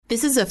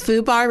This is a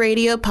FUBAR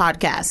Radio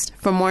podcast.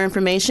 For more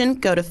information,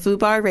 go to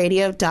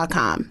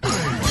FUBARradio.com.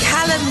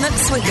 Callum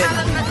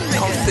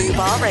McSwiggan on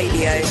FUBAR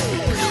Radio.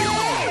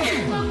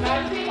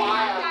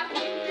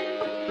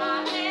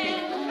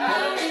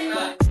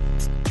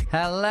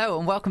 Hello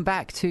and welcome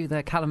back to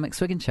the Callum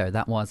McSwiggan Show.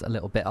 That was a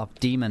little bit of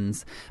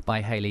Demons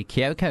by Hayley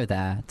Kiyoko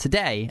there.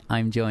 Today,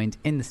 I'm joined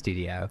in the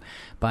studio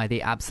by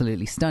the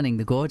absolutely stunning,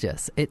 the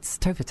gorgeous, it's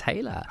Topher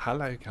Taylor.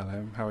 Hello,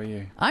 Callum. How are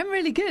you? I'm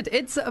really good.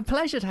 It's a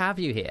pleasure to have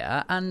you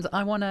here, and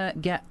I want to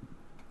get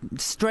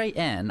straight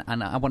in,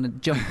 and I want to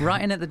jump right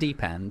in at the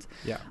deep end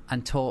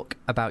and talk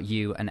about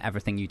you and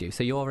everything you do.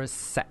 So you're a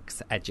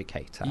sex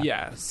educator.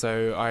 Yeah,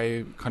 so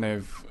I kind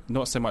of,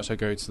 not so much I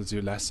go to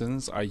do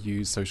lessons, I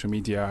use social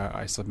media,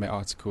 I submit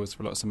articles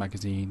for lots of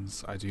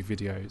magazines, I do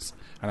videos,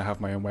 and I have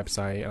my own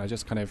website, and I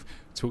just kind of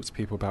talk to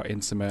people about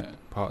intimate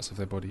parts of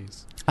their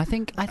bodies. I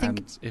think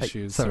and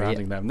issues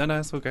surrounding them. No,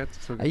 it's all good.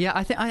 It's all good. Yeah,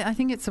 I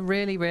think it's a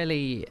really,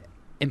 really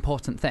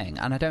important thing,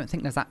 and I don't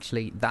think there's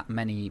actually that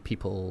many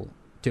people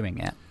doing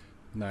it.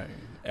 No,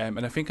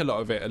 and I think a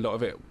lot of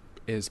it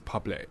is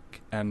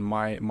public, and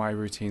my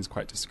routine's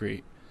quite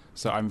discreet.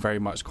 So I'm very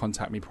much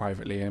contact me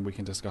privately, and we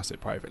can discuss it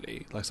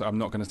privately. Like, so I'm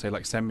not going to say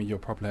like send me your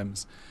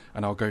problems,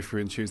 and I'll go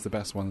through and choose the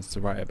best ones to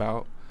write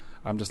about.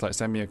 I'm just like,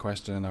 send me a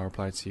question, and I'll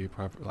reply to you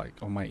like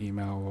on my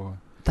email or.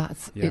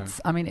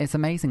 It's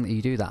amazing that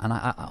you do that, and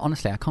I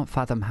honestly I can't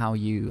fathom how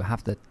you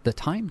have the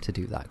time to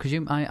do that, because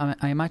I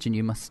imagine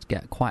you must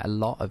get quite a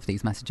lot of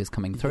these messages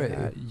coming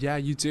through. Yeah,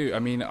 you do. I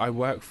mean, I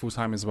work full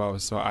time as well,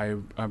 so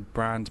I'm a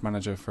brand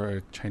manager for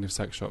a chain of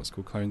sex shops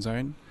called Clone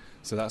Zone.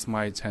 So that's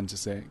my 10 to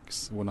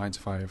 6 or 9 to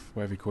 5,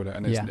 whatever you call it,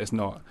 and it's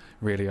not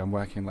really. I'm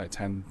working like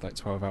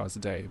 12 hours a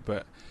day,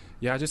 but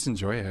yeah, I just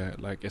enjoy it.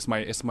 Like it's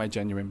my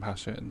genuine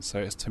passion.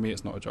 So to me,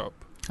 it's not a job.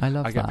 I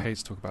love that. I get paid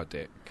to talk about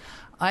dick.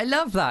 I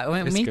love that.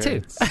 Well, me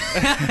good.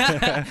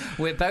 Too.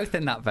 We're both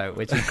in that boat,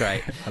 which is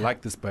great. I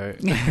like this boat.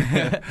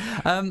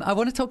 I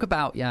want to talk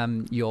about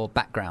your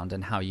background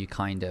and how you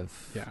kind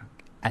of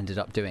ended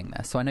up doing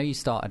this. So I know you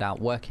started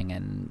out working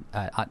in,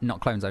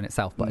 not Clone Zone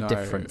itself, but a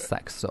different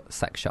sex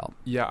shop.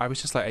 Yeah, I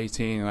was just like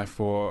 18 and I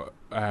thought,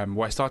 I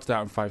started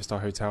out in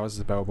 5-star hotels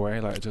as a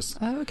bellboy. Like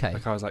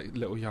like I was like a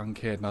little young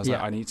kid, and I was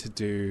like, I need to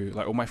do,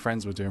 like all my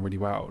friends were doing really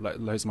well. Like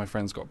loads of my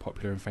friends got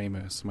popular and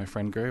famous in my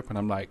friend group, and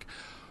I'm like,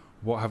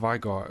 what have I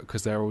got?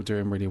 Because they're all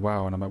doing really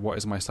well, and I'm like, what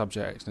is my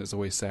subject? And it's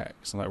always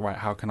sex. I'm like, right,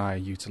 how can I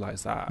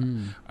utilize that?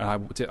 And I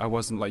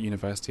wasn't like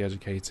university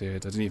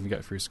educated. I didn't even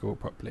get through school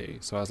properly,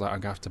 so I was like, I'm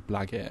gonna have to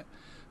blag it.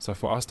 So I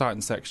thought I'll start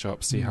in sex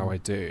shop, see how I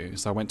do.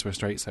 So I went to a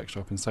straight sex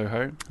shop in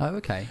Soho. Oh,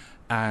 okay.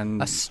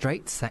 And a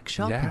straight sex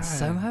shop in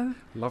Soho?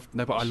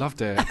 But I loved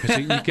it because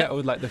you get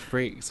all like the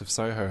freaks of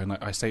Soho, and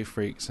like, I say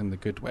freaks in the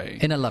good way,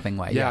 in a loving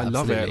way. Yeah, I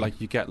absolutely. love it. Like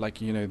you get like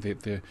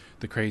the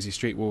crazy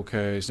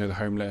streetwalkers, the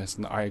homeless,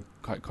 and I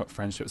got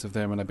friendships with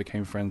them, and I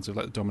became friends with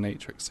like the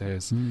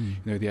dominatrixes,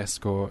 the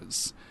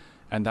escorts,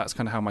 and that's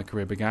kind of how my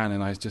career began.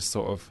 And I just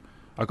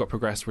I got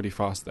progressed really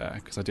fast there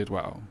because I did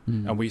well.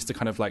 And we used to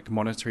kind of like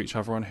monitor each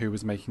other on who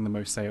was making the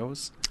most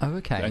sales. Oh,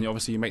 okay. And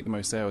obviously you make the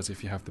most sales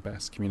if you have the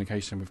best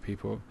communication with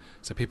people.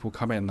 So people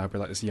come in and I'll be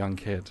like this young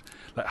kid,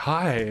 like,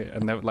 hi.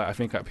 And they like, I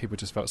think like people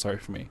just felt sorry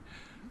for me.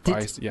 So I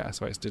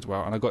just did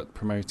well. And I got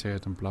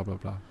promoted and blah, blah,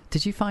 blah.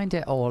 Did you find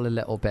it all a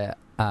little bit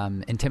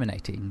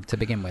intimidating to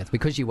begin with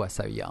because you were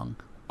so young?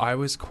 I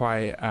was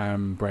quite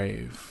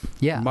brave.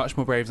 Yeah. Much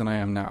more brave than I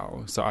am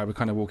now. So I would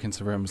kind of walk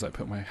into rooms, like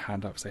put my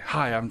hand up, say,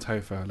 hi, I'm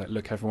Topher. Like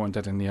look everyone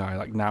dead in the eye.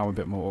 Like now I'm a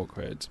bit more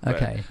awkward. But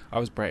okay. I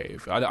was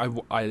brave.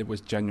 I was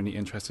genuinely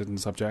interested in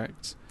the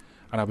subject,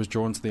 and I was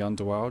drawn to the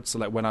underworld. So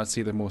like when I'd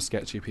see the more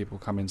sketchy people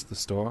come into the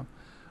store,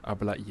 I'd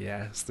be like,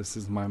 yes, this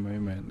is my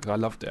moment. I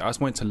loved it. I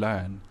just wanted to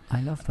learn. I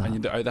love that.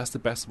 And that's the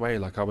best way.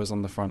 Like I was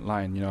on the front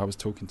line. I was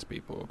talking to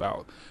people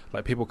about,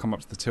 like people come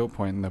up to the till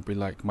point and they'll be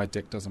like, my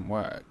dick doesn't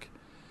work.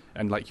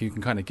 And like you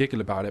can kind of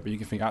giggle about it, but you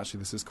can think actually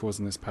this is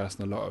causing this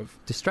person a lot of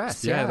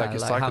distress. Yeah, like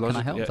it's psychological.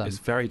 How can I help them? It's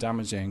very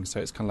damaging. So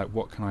it's kind of like,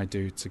 what can I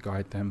do to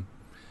guide them?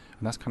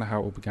 And that's kind of how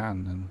it all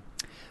began. And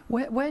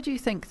where do you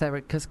think there?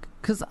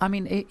 Because I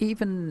mean,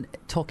 even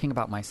talking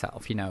about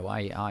myself,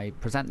 I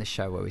present this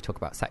show where we talk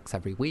about sex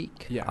every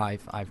week. Yeah.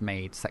 I've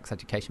made sex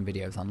education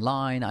videos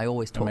online. I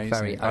always talk Amazing.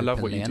 very openly I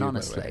love what you and do,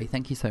 honestly.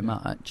 Thank you so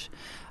much.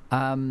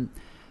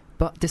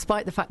 But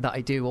despite the fact that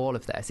I do all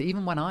of this,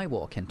 even when I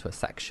walk into a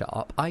sex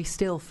shop, I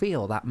still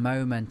feel that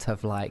moment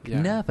of like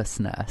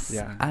nervousness.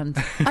 Yeah. And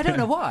I don't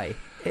know why.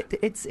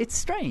 It's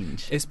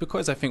strange. It's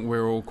because I think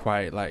we're all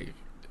quite like,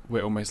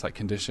 we're almost like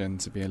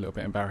conditioned to be a little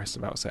bit embarrassed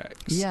about sex.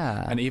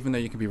 Yeah. And even though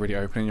you can be really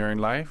open in your own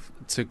life,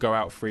 to go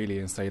out freely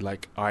and say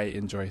like, I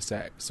enjoy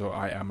sex or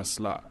I am a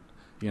slut,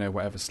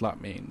 whatever slut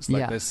means.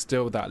 Like there's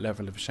still that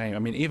level of shame. I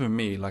mean, even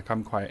me, like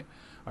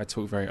I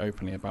talk very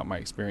openly about my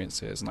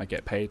experiences and I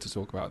get paid to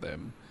talk about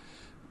them.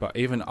 But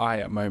even I,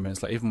 at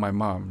moments, like even my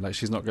mum, like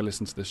she's not going to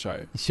listen to the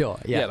show. Sure,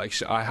 yeah. Yeah, like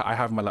I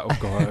have my like, oh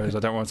God, I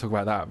don't want to talk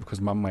about that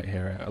because mum might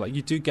hear it. Like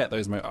you do get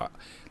those moments.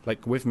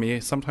 Like with me,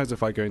 sometimes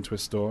if I go into a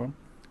store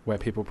where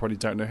people probably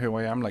don't know who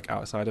I am, like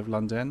outside of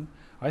London,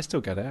 I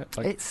still get it.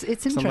 Like, it's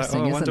interesting, like, I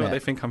wonder isn't what they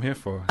think I'm here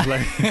for.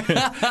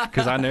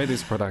 Because I know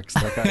these products.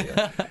 Like,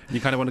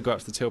 you kind of want to go up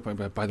to the till point,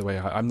 but by the way,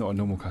 I'm not a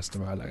normal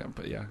customer. Like,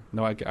 but yeah,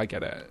 no, I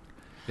get it.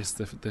 It's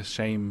the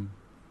shame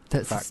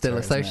that's factor, still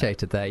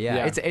associated there.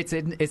 Yeah.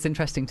 It's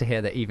interesting to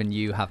hear that even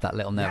you have that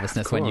little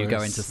nervousness when you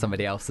go into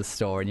somebody else's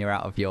store and you're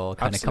out of your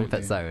kind of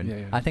comfort zone.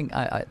 Yeah. I think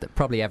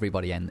probably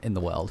everybody in the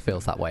world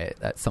feels that way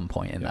at some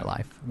point in their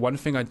life. One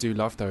thing I do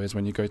love though is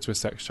when you go to a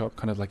sex shop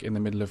kind of like in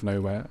the middle of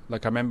nowhere.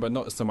 Like I remember,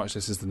 not so much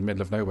this is in the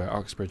middle of nowhere,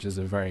 Uxbridge is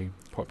a very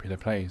popular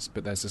place,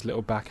 but there's this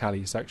little back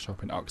alley sex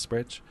shop in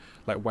Uxbridge,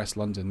 like West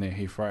London near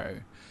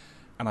Heathrow,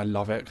 and I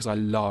love it because I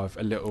love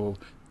a little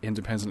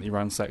independently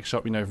run sex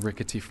shop, you know,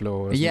 rickety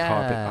floors and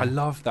carpet. I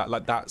love that.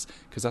 Like, that's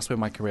because that's where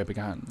my career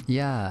began.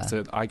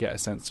 So I get a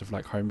sense of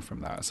like home from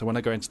that. So when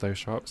I go into those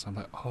shops, I'm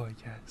like, oh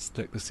yes,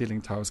 look, the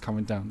ceiling tile's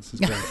coming down, this is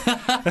great.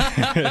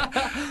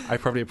 I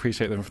probably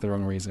appreciate them for the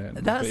wrong reason.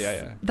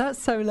 That's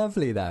so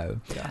lovely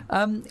though.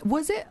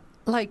 Was it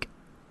like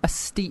a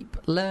steep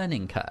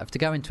learning curve to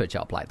go into a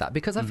job like that?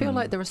 Because I feel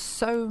like there are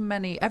so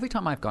many, every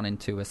time I've gone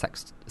into a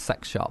sex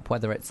shop,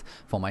 whether it's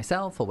for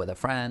myself or with a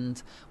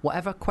friend,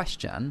 whatever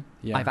question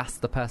I've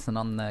asked the person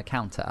on the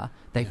counter,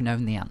 they've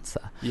known the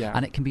answer.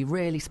 And it can be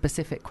really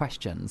specific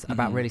questions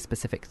about really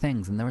specific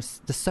things, and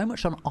there's so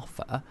much on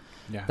offer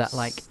that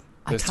like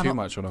there's too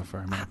much on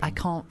offer. I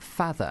can't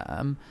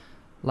fathom.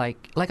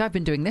 Like I've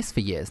been doing this for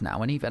years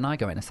now, and even I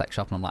go in a sex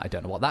shop and I'm like, I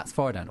don't know what that's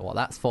for, I don't know what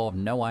that's for,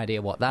 no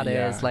idea what that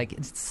is. Like,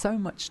 it's so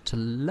much to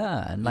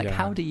learn. Like,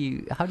 how do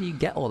you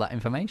get all that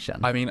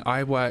information? I mean,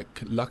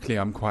 luckily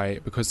I'm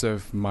quite, because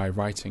of my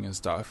writing and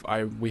stuff,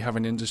 we have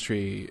an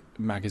industry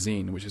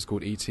magazine which is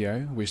called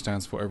ETO, which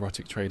stands for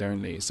Erotic Trade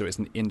Only. So it's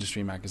an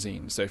industry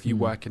magazine. So if you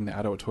work in the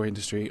adult toy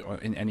industry or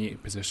in any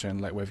position,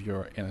 like whether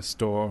you're in a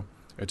store,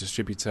 a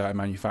distributor, a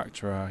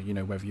manufacturer, you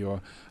know, whether you're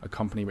a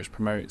company which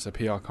promotes, a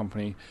PR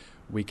company,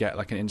 we get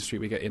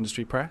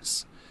industry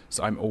press.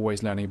 So I'm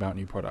always learning about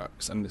new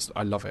products, and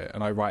I love it.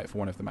 And I write for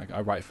one of them.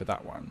 I write for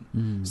that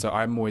one. So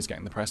I'm always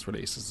getting the press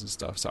releases and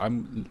stuff. So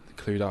I'm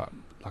clued up,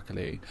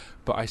 luckily.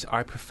 But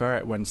I prefer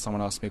it when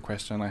someone asks me a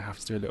question and I have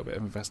to do a little bit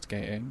of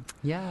investigating.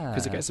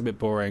 Because it gets a bit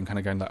boring, kind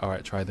of going like, all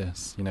right, try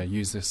this, you know,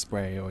 use this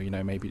spray, or, you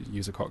know, maybe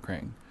use a cock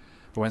ring.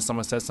 But when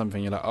someone says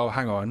something, you're like, oh,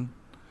 hang on,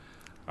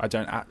 I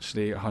don't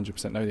actually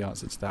 100% know the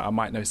answer to that. I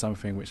might know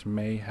something which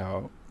may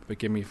help, but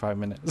give me 5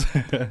 minutes.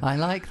 I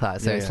like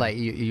that. So it's like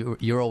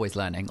you're always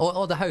learning,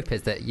 or the hope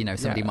is that, you know,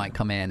 somebody might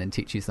come in and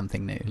teach you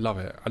something new. Love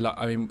it.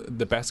 I mean,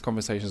 the best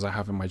conversations I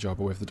have in my job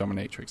are with the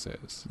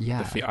dominatrixes.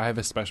 I have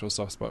a special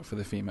soft spot for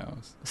the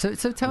females. So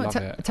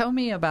tell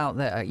me about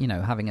the you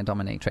know, having a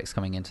dominatrix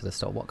coming into the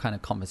store. What kind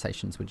of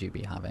conversations would you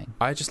be having?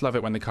 I just love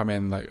it when they come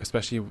in, like,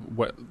 especially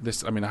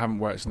I mean, I haven't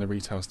worked in the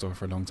retail store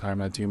for a long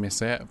time and I do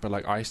miss it, but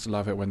like I used to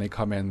love it when they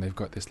come in, they've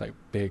got this like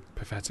big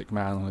pathetic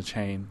man on a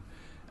chain,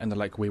 and they're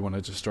like, we want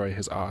to destroy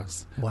his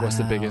ass. Wow. What's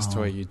the biggest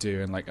toy you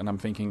do? And I'm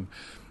thinking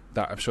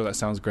that I'm sure that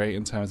sounds great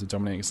in terms of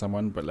dominating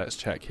someone, but let's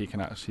check he can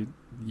actually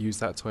use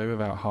that toy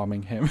without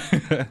harming him. So you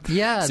kind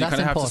that's of have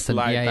important. to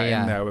slide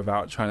that in there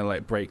without trying to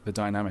like break the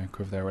dynamic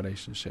of their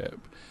relationship.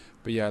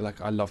 But yeah, like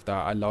I love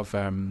that. I love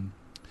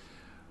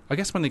I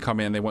guess when they come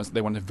in, they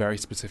want a very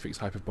specific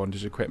type of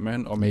bondage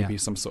equipment, or maybe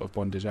some sort of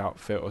bondage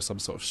outfit or some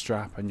sort of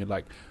strap, and you're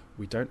like,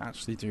 we don't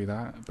actually do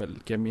that,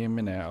 but give me a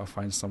minute, I'll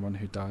find someone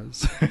who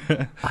does.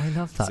 I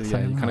love that. So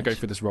you kind of go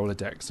through this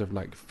Rolodex of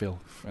like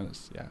filth, and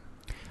it's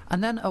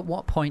And then at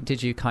what point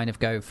did you kind of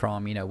go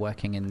from, you know,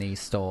 working in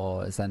these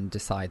stores and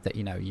decide that,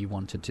 you know, you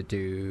wanted to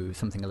do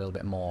something a little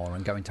bit more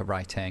and go into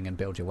writing and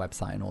build your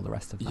website and all the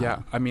rest of that?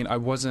 Yeah, I mean, I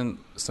wasn't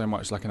so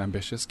much like an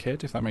ambitious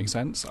kid, if that makes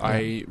sense. Yeah.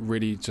 I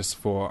really just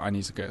thought I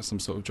need to get some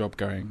sort of job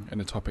going in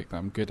a topic that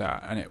I'm good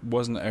at. And it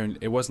wasn't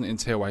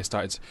until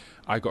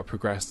I got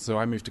progressed. So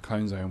I moved to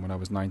Clone Zone when I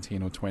was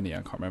 19 or 20,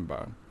 I can't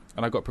remember.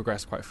 And I got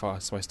progressed quite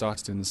fast. So I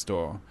started in the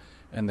store,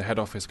 and the head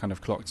office kind of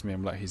clocked me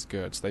and like, he's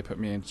good. So they put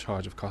me in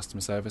charge of customer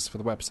service for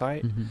the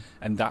website.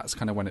 And that's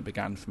kind of when it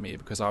began for me,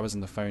 because I was on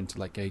the phone to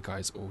like gay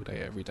guys all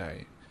day, every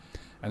day,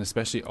 and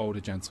especially older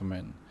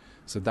gentlemen.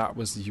 So that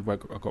was where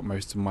I got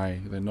most of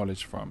the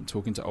knowledge from,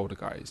 talking to older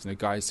guys, you know,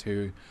 guys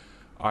who,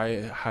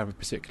 I have a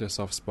particular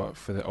soft spot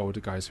for the older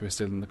guys who are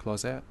still in the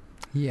closet.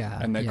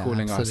 And they're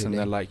calling us and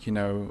they're like, you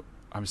know,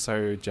 I'm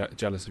so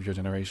jealous of your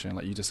generation.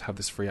 Like, you just have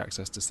this free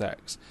access to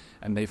sex,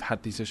 and they've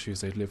had these issues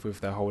they've lived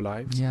with their whole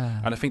lives.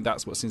 And I think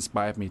that's what's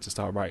inspired me to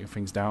start writing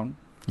things down.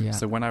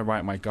 So when I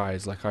write my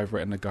guides, like I've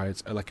written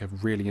a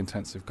really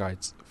intensive guide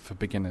for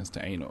beginners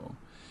to anal.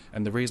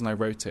 And the reason I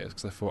wrote it is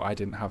because I thought I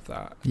didn't have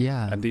that.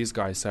 And these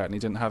guys certainly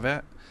didn't have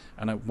it.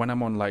 And when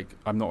I'm on, like,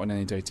 I'm not on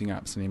any dating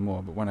apps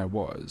anymore, but when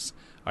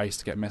I used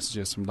to get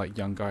messages from like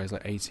young guys,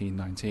 like 18,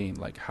 19,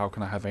 like, how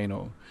can I have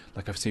anal?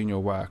 Like, I've seen your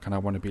work and I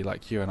want to be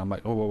like you. And I'm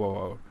like,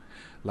 whoa.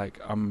 Like,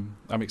 I'm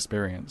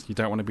experienced. You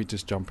don't want to be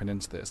just jumping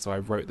into this. So I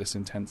wrote this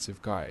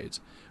intensive guide,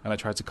 and I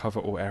tried to cover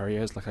all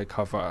areas. Like, I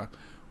cover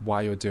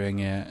why you're doing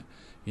it.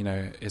 You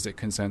know, is it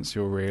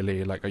consensual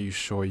really? Like, are you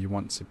sure you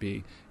want to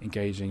be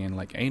engaging in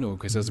like anal?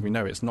 Because as we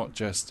know, it's not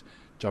just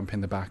jump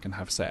in the back and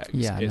have sex.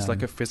 It's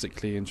like a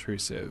physically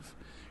intrusive,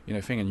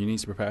 thing, and you need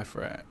to prepare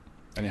for it,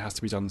 and it has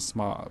to be done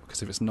smart,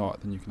 because if it's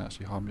not, then you can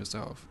actually harm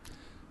yourself.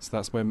 So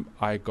that's when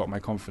I got my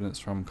confidence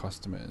from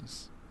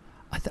customers.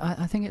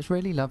 I think it's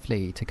really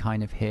lovely to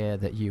kind of hear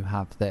that you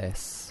have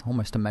this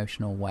almost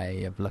emotional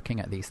way of looking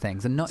at these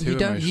things, and you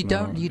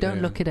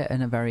don't look at it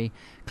in a very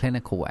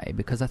clinical way,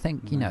 because I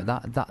think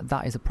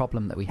that is a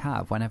problem that we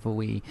have whenever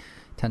we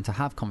tend to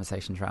have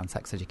conversations around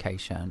sex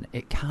education.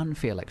 It can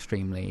feel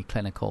extremely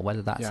clinical,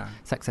 whether that's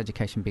sex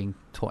education being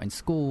taught in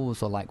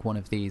schools or like one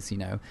of these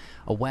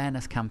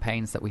awareness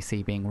campaigns that we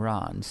see being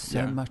run.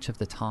 So much of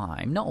the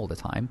time, not all the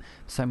time,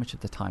 so much of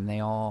the time they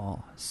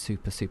are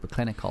super, super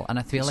clinical, and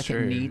I feel it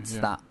needs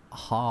that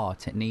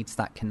heart, it needs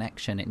that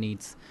connection,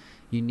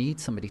 you need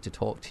somebody to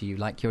talk to you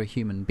like you're a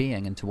human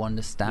being and to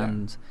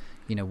understand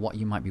what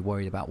you might be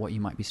worried about, what you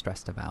might be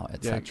stressed about,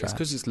 etc. Yeah, it's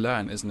because it's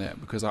learned, isn't it?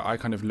 Because I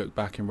kind of look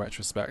back in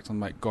retrospect,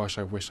 I'm like, gosh,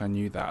 I wish I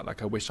knew that.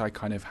 Like, I wish I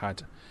kind of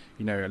had,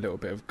 a little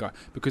bit of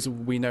because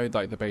we know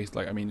like the base.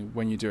 Like, I mean,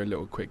 when you do a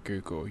little quick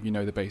Google,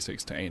 the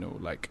basics to anal.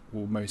 Like,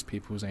 well, most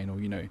people's anal,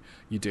 you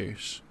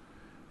douche,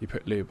 you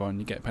put lube on,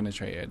 you get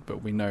penetrated.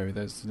 But we know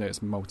it's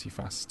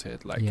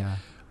multifaceted. Like,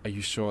 are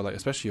you sure? Like,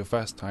 especially your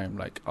first time.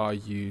 Like, are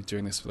you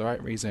doing this for the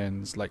right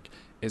reasons? Like,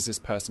 is this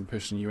person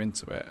pushing you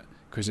into it?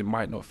 Because it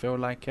might not feel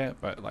like it,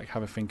 but like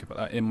have a think about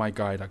that. In my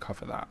guide, I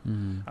cover that.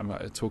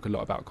 I talk a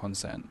lot about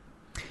consent.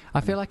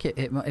 I feel like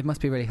it must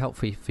be really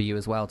helpful for you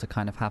as well to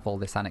kind of have all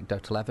this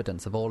anecdotal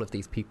evidence of all of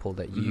these people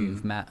that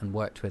you've met and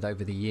worked with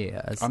over the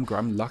years.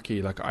 I'm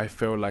lucky. Like, I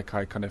feel like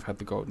I kind of had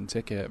the golden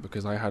ticket,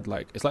 because I had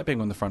it's like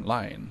being on the front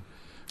line.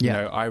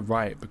 I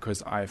write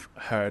because I've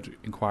heard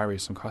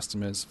inquiries from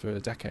customers for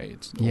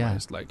decades.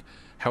 Almost like,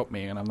 help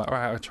me, and I'm like, all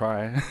right, I'll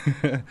try.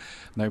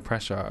 No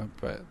pressure,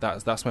 but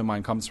that's where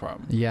mine comes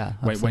from.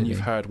 When you've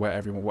heard what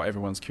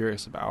everyone's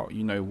curious about,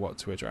 you know what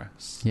to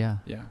address.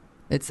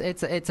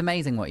 It's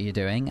amazing what you're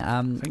doing.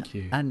 Thank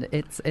you. And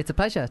it's a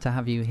pleasure to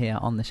have you here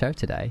on the show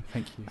today.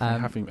 Thank you for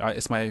having me.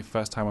 It's my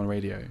first time on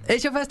radio.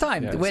 It's your first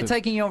time? We're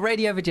taking your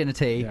radio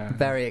virginity.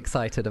 Very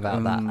excited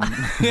about that.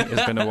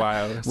 It's been a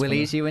while. We'll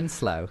ease you in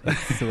slow.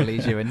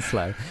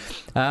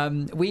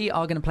 We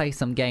are going to play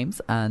some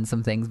games and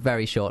some things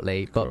very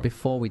shortly, but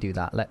before we do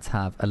that, let's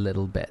have a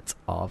little bit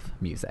of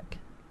music.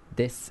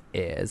 This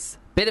is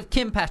a bit of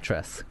Kim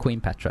Petras,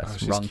 Queen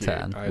Petras, Wrong cute.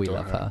 Turn. We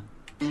love her.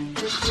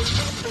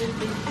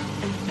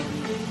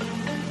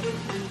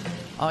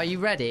 Are you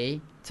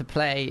ready to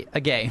play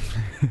a game?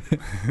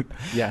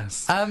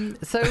 Yes.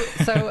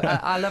 So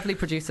our lovely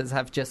producers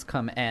have just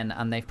come in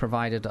and they've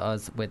provided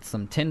us with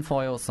some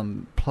tinfoil,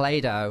 some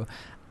Play-Doh,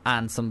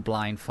 and some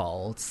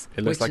blindfolds.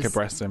 It looks like a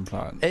breast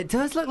implant. It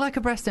does look like a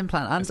breast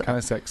implant. And it's kind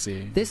of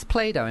sexy. This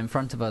Play-Doh in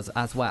front of us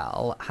as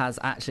well has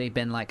actually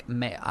been like...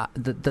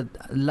 the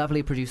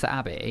lovely producer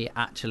Abby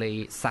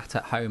actually sat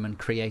at home and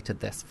created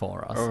this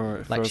for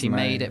us. Like, she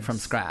made it from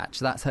scratch.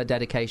 That's her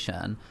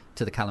dedication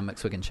to the Callum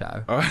McSwiggan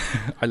Show.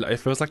 It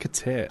feels like a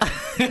tit.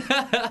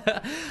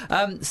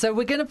 So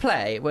we're going to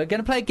play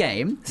a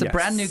game. It's a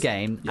brand new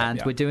game,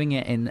 and we're doing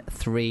it in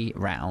 3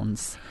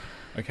 rounds.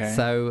 Okay.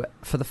 So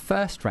for the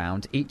first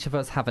round, each of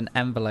us have an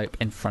envelope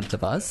in front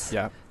of us.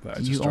 Yeah.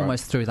 You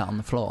almost threw that on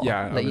the floor.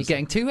 Yeah. You're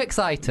getting too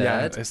excited.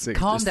 Yeah,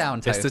 Calm down,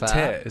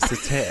 Topher. It's a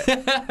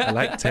tit. I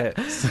like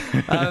tits.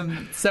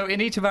 So in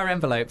each of our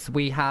envelopes,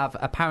 we have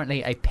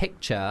apparently a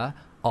picture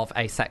of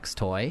a sex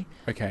toy.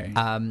 Okay.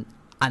 And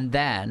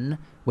then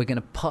we're going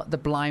to put the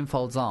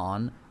blindfolds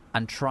on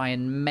and try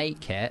and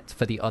make it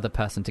for the other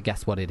person to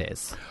guess what it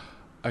is.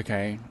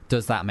 Okay.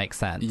 Does that make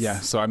sense? Yeah,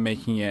 so I'm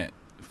making it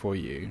for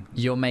you.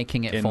 You're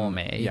making it for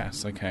me?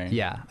 Yes, okay.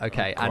 Yeah,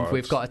 okay. Oh, and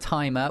we've got a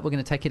timer. We're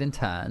going to take it in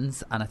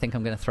turns, and I think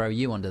I'm going to throw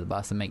you under the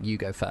bus and make you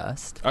go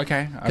first.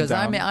 Okay, because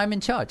I'm in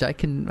charge. I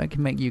can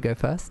make you go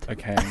first.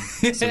 Okay.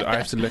 So I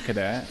have to look at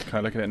it. Can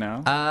I look at it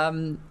now?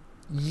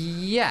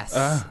 Yes.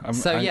 Open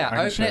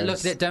it, look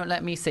at it, don't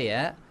let me see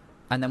it.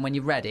 And then when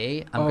you're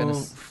ready, I'm going to...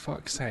 Oh,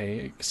 fuck's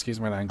sake. Excuse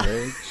my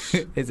language.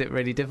 Is it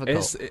really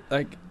difficult?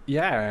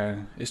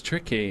 It's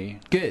tricky.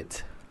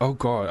 Good. Oh,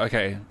 God.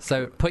 Okay.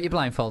 So put your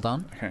blindfold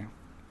on. Okay.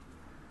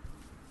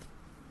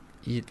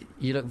 You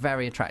look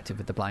very attractive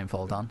with the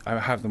blindfold on. I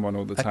have them on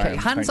all the time. Okay,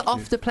 hands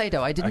off the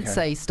Play-Doh. I didn't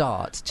say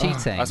start.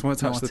 Cheating. I just want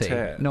to touch the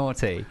tit.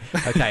 Naughty.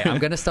 Okay, I'm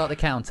going to start the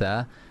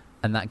counter,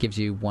 and that gives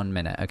you 1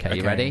 minute. Okay,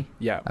 you ready?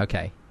 Yeah.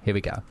 Okay, here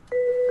we go.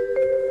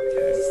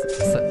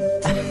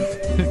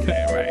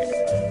 Okay, right.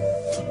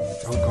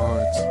 Oh, God.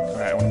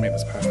 Right, I want to make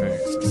this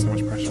perfect. It's so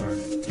much pressure.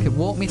 Okay,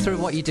 walk me through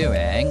what you're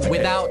doing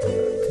without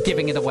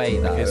giving it away,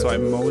 though. Okay, so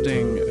I'm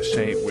moulding a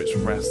shape which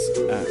rests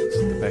at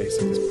the base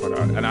of this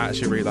product. And I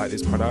actually really like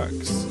these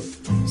products.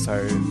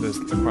 So there's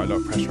quite a lot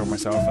of pressure on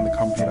myself and the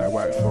company that I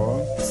work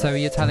for. So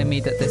you're telling me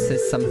that this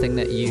is something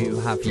that you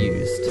have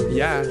used?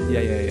 Yeah.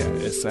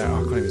 It's, I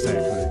can't even say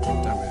it.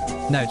 Damn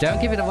it. No,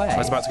 don't give it away. I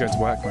was about to go into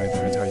work mode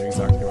and tell you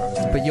exactly what I was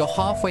doing. But you're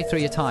halfway through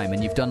your time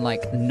and you've done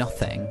like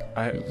nothing.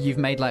 You've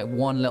made like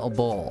one little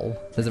ball.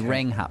 There's a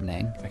ring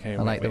happening. Okay,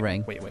 I like the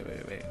ring. Wait.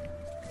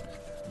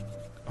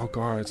 Oh,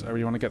 God, I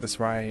really want to get this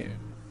right.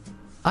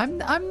 I'm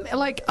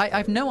like, I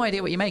have no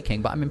idea what you're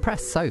making, but I'm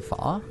impressed so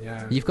far.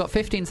 Yeah. You've got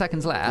 15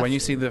 seconds left. When you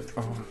see the...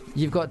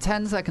 You've got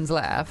 10 seconds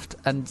left,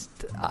 and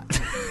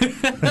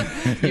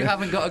you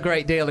haven't got a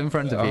great deal in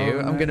front of you.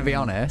 I'm going to be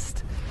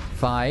honest.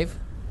 5,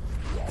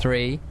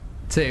 3,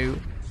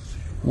 2,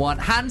 1.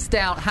 Hands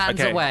down,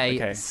 hands away.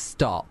 Okay.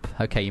 Stop.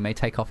 Okay, you may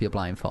take off your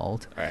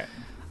blindfold. All right.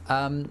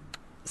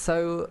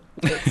 So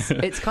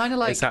it's kind of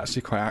like... It's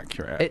actually quite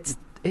accurate.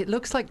 It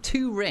looks like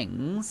 2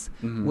 rings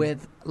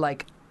with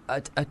like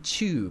a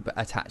tube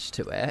attached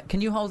to it. Can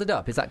you hold it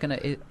up? Is that gonna?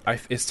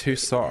 It's too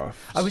soft.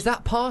 Oh, is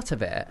that part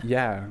of it?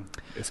 Yeah,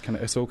 it's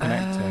all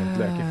connected.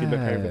 Look, if you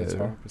look over the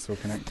top, it's all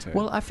connected.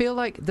 Well, I feel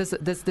like there's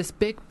this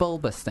big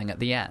bulbous thing at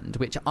the end,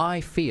 which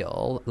I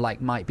feel like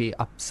might be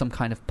some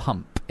kind of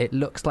pump. It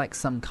looks like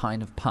some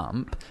kind of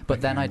pump,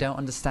 but then I don't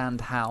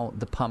understand how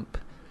the pump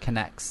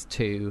connects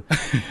to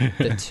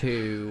the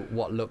 2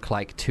 what look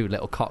like 2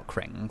 little cock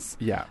rings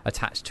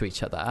attached to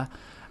each other.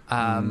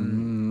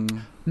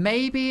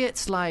 Maybe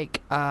it's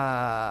like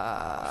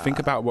think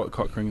about what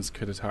cock rings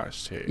could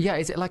attach to. Yeah,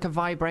 is it like a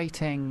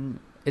vibrating...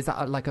 Is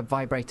that like a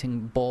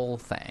vibrating ball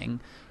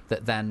thing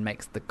that then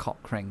makes the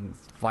cock rings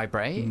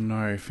vibrate?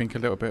 No, think a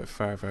little bit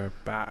further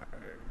back.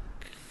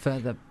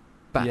 Further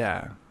back?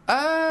 Yeah.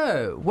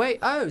 Oh, wait.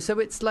 Oh, so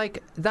it's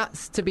like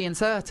that's to be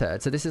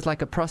inserted. So this is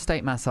like a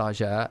prostate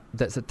massager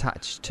that's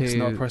attached to... It's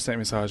not a prostate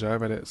massager,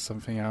 but it's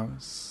something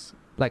else.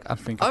 Like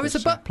it's a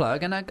butt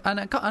plug and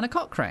a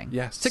cock ring.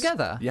 Yes.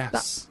 Together.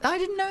 Yes. I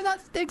didn't know that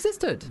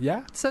existed.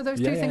 Yeah. So those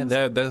 2 things.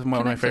 They're one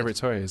of my favourite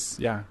toys.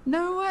 Yeah.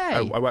 No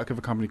way. I work with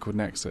a company called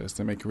Nexus.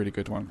 They make a really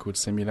good one called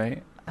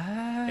Simulate.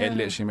 It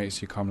literally makes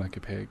you come like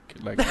a pig.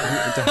 Like,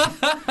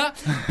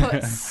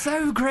 but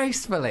so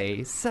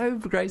gracefully.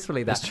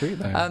 That's true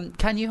though.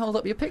 Can you hold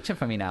up your picture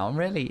for me now? I'm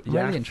really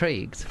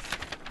intrigued.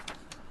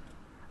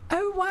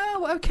 Oh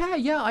wow. Okay.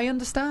 Yeah, I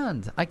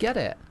understand. I get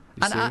it.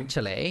 And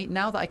actually,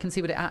 now that I can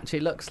see what it actually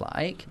looks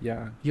like,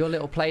 your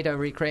little Play-Doh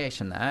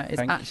recreation there is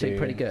actually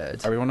pretty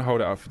good. I really want to hold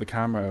it up for the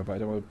camera, but I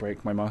don't want to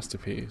break my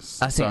masterpiece.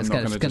 I think it's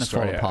going to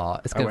fall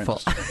apart. It's going to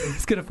fall.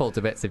 It's going to fall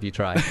to bits if you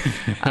try.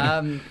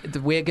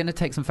 We're going to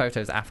take some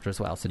photos after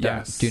as well, so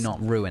do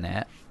not ruin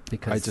it.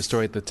 Because I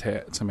destroyed the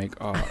tit to make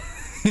art.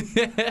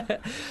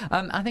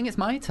 I think it's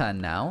my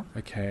turn now.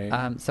 Okay.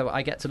 So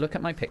I get to look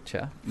at my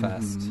picture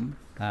first. So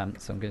I'm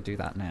going to do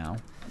that now.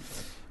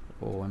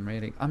 Oh, I'm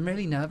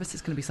really nervous.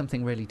 It's going to be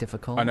something really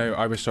difficult. I know.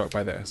 I was shocked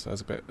by this. I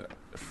was a bit...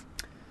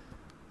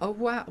 Oh,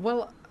 wow.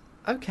 Well,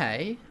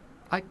 okay.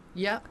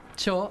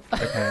 Sure.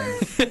 Okay.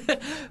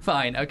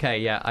 Fine. Okay,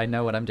 yeah, I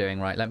know what I'm doing.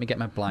 Right, let me get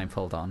my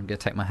blindfold on. I'm going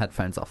to take my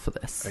headphones off for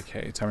this.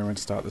 Okay, tell me when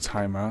to start the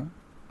timer.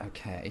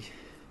 Okay.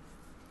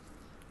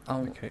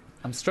 Oh, okay.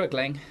 I'm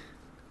struggling.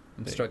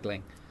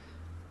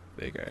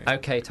 There you go.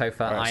 Okay, Topher,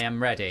 right, I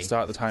am ready.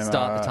 Start the timer.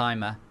 Start the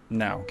timer.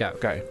 Now. Go.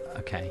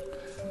 Okay.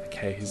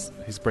 Okay,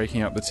 he's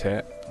breaking up the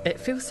tit. It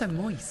feels so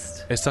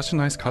moist. It's such a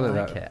nice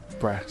colour,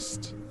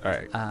 breast. All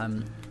right.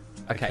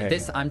 Okay.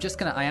 This I am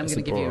going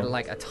to give you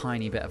like a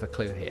tiny bit of a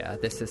clue here.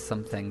 This is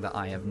something that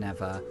I have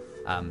never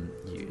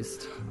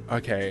used.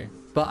 Okay.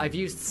 But I've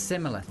used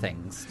similar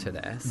things to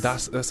this.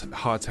 That's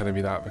hard telling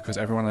me that because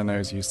everyone I know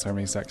has used so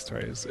many sex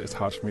toys. It's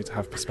hard for me to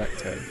have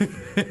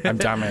perspective. I'm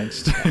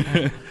damaged.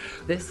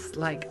 This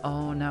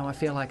oh no, I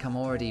feel like I'm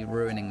already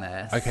ruining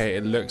this. Okay,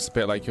 it looks a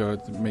bit like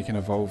you're making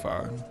a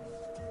vulva.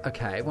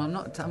 Okay, well I'm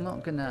not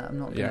gonna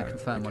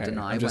confirm or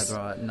deny whether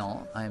or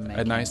not I'm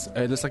making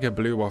it looks like a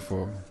blue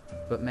waffle.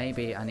 But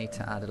maybe I need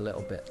to add a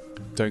little bit.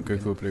 Don't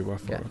Google blue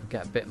waffle.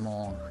 Get a bit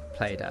more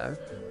Play-Doh.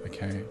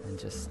 Okay. And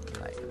just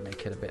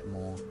make it a bit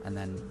more, and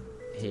then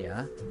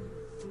here.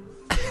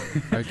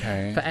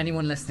 Okay. For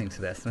anyone listening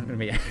to this, I'm going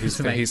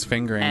to be he's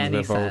fingering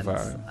the vulva.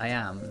 Sense. I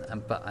am,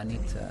 but I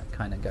need to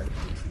kind of go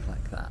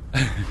like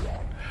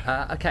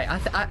that. Okay,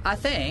 I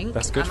think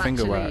that's good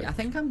finger work. I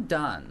think I'm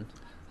done.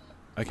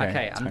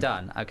 Okay, I'm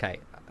done. Okay,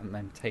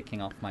 I'm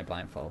taking off my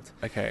blindfold.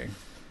 Okay.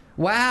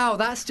 Wow,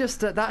 that's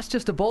just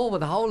a ball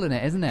with a hole in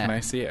it, isn't it? Can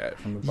I see it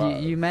from the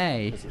bottom? You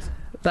may.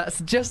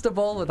 That's just a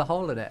ball with a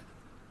hole in it.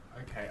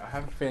 Okay, I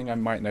have a feeling I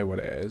might know what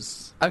it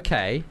is.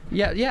 Okay,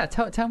 yeah.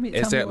 Tell me.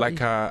 Is it like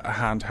a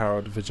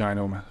handheld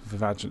vaginal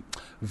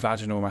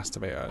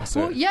masturbator? So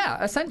well,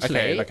 yeah, essentially.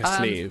 Okay, like a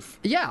sleeve.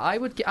 Yeah,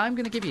 I'm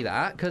going to give you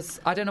that because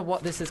I don't know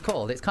what this is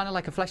called. It's kind of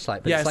like a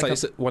fleshlight. But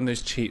it's one of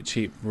those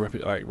cheap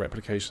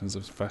replications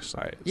of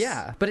fleshlights.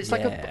 Yeah, but it's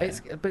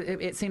but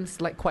it seems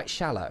like quite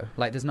shallow.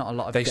 Like there's not a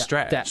lot of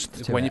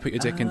depth to when it. you put your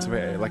dick into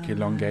it like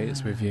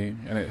elongates with you,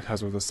 and it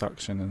has all the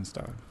suction and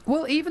stuff.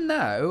 Well, even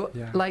though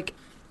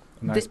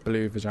nice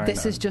blue vagina.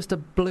 This is just a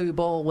blue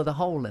ball with a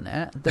hole in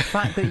it. The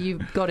fact that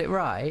you've got it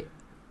right.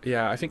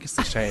 Yeah, I think it's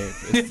the shape.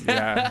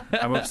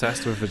 I'm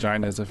obsessed with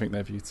vaginas. I think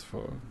they're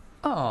beautiful.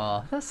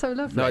 Oh, that's so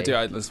lovely. No, I do.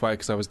 That's why,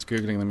 because I was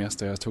Googling them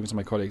yesterday. I was talking to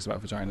my colleagues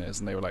about vaginas,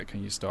 and they were like,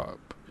 can you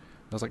stop?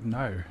 I was like,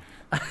 no.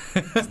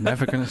 It's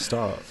never going to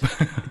stop.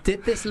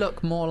 Did this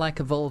look more like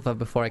a vulva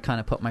before I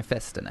kind of put my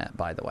fist in it,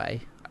 by the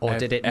way? Or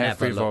did it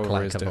never look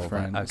like a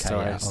vulva?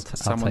 Okay, so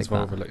someone's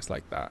vulva looks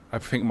like that. I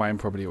think mine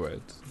probably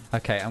would.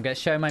 Okay, I'm going to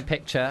show my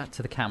picture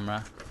to the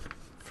camera.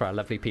 for our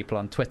lovely people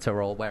on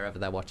Twitter or wherever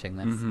they're watching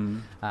this.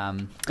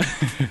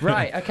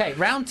 Right, okay,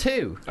 round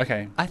 2.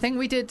 Okay. I think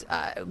we did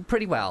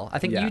pretty well. I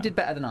think you did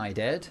better than I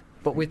did,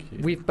 but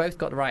we've both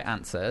got the right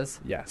answers.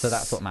 Yes. So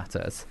that's what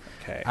matters.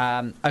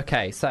 Okay.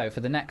 Okay, so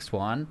for the next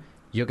one,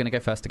 you're going to go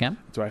first again.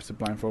 Do I have to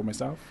blindfold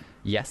myself?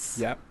 Yes.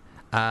 Yep.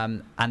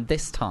 And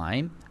this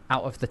time,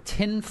 out of the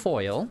tin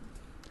foil,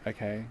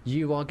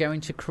 you are going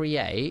to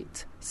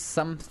create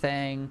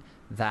something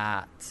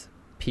that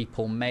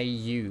people may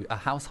use, a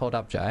household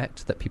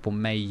object that people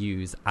may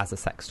use as a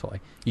sex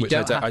toy.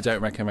 I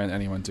don't recommend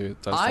anyone does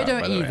that. I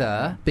don't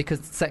either,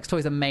 because sex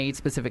toys are made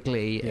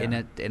specifically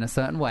in a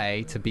certain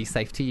way to be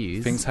safe to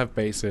use. Things have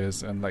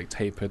bases and like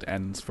tapered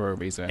ends for a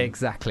reason.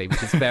 Exactly,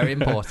 which is very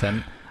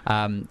important.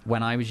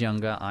 When I was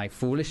younger, I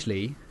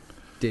foolishly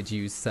did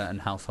use certain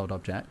household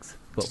objects.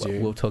 But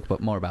we'll talk about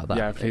more about that.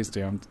 Yeah, please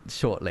do.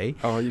 Shortly.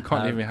 Oh, you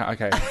can't leave me.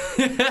 Okay.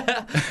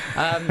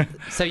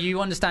 So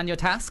you understand your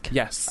task?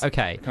 Yes.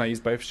 Okay. Can I use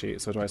both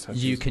sheets, or do I just have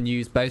to You can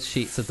use both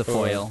sheets of the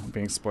foil. I'm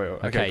being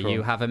spoiled. Okay, cool.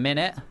 you have a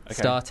minute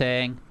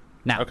starting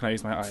now. Oh, can I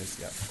use my eyes?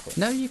 Yeah, cool.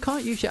 No, you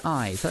can't use your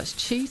eyes. That's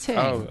cheating.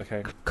 Oh,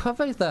 okay.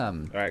 Cover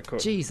them. All right, cool.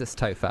 Jesus,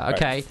 Topher.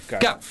 Okay,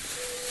 right, go.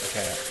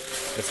 Okay.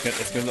 It's going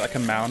to look like a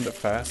mound at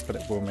first, but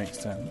it will make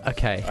sense.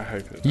 Okay. I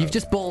hope it does. You've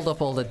just balled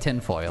up all the tin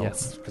foil.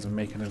 Yes, because I'm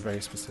making a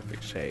very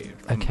specific shape.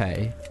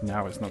 Okay.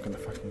 Now it's not going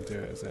to fucking do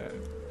it, is it?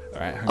 All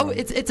right, hang on.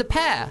 It's a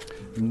pear.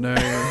 No.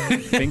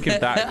 Think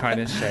of that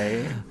kind of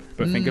shape,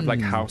 but think of like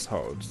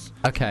households.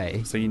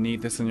 Okay. So you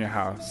need this in your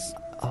house.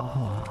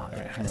 Oh,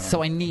 right,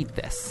 so I need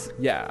this.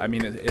 Yeah, I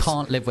mean, it's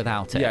can't live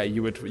without it. Yeah,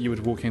 you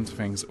would walk into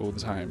things all the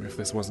time if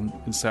this wasn't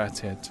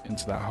inserted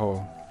into that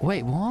hole.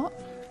 Wait, what?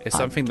 It's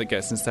something that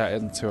gets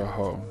inserted into a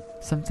hole.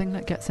 Something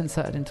that gets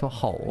inserted into a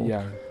hole?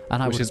 Yeah,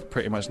 which is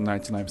pretty much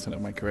 99%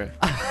 of my career.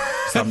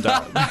 Summed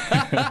up.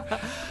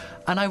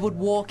 And I would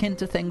walk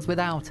into things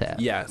without it?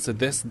 Yeah, so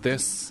this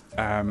is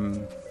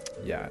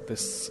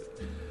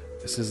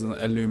an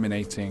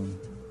illuminating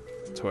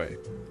toy.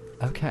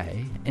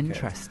 Okay,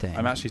 interesting. Okay.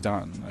 I'm actually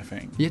done, I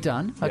think. You're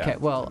done? Yeah. Okay,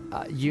 well,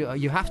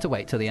 you have to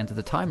wait till the end of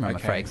the timer, I'm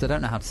afraid, because I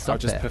don't know how to stop I'll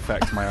just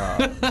perfect my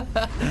art.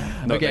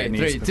 Okay,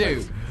 3,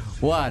 2,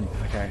 1.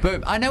 Okay.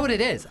 Boom. I know what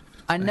it is.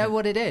 I know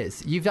what it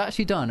is. You've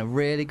actually done a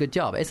really good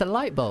job. It's a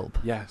light bulb.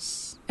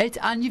 Yes.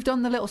 And you've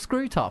done the little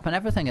screw top and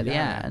everything at the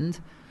end.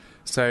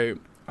 So,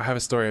 I have a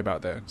story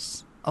about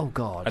this. Oh,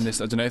 God. And this,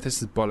 I don't know if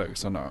this is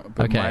bollocks or not,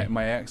 but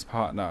my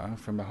ex-partner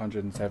from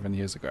 107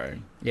 years ago...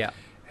 Yeah.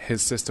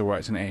 His sister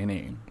worked in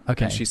A&E.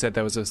 Okay. And she said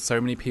there was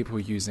so many people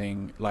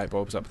using light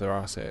bulbs up their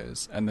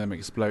asses and them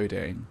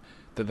exploding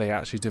that they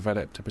actually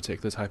developed a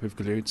particular type of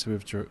glue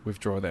to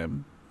withdraw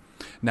them.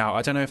 Now,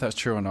 I don't know if that's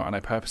true or not, and I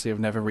purposely have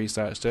never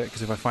researched it,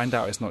 because if I find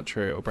out it's not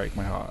true, it'll break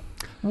my heart.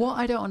 What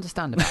I don't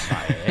understand about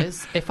that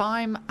is, if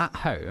I'm at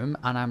home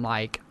and I'm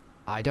like,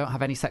 I don't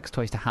have any sex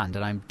toys to hand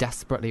and I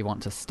desperately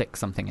want to stick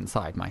something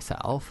inside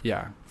myself.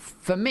 Yeah.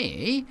 For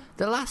me,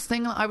 the last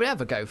thing I would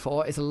ever go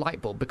for is a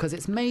light bulb, because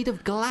it's made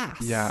of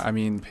glass. Yeah, I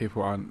mean,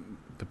 people aren't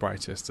the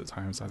brightest at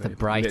times, are they? The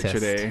brightest.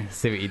 Literally.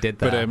 See what you did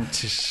there.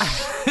 But,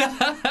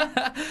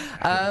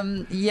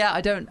 yeah,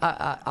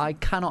 I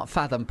cannot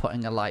fathom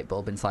putting a light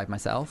bulb inside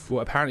myself.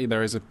 Well, apparently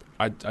there is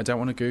I don't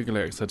want to Google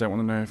it, because I don't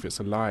want to know if it's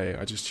a lie.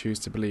 I just choose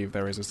to believe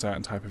there is a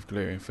certain type of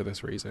glue for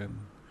this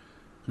reason.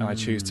 And I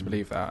choose to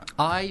believe that.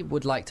 I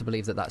would like to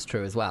believe that that's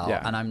true as well.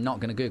 Yeah. And I'm not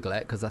going to Google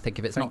it, because I think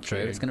if it's not true,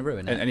 it's going to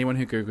ruin it. And anyone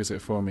who Googles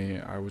it for me,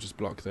 I will just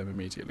block them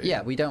immediately.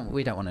 Yeah, we don't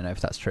want to know if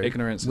that's true.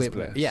 Ignorance is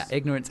bliss. Yeah,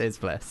 ignorance is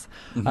bliss.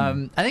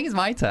 I think it's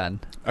my turn.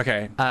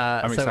 Okay.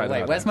 I'm excited.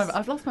 Wait, where's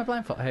I've lost my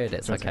blindfold. Here it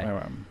is.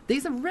 Okay.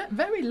 These are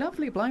very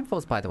lovely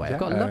blindfolds, by the way. Yeah. I've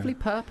got a lovely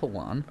purple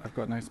one. I've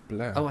got a nice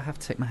blue. Oh, I have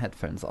to take my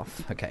headphones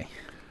off. Okay.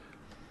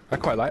 I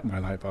quite like my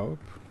light bulb.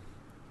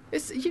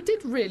 You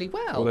did really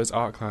well. All those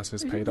art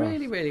classes paid off.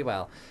 Really, really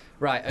well.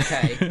 Right,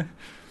 okay.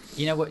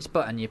 You know which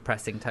button you're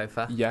pressing,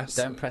 Topher? Yes.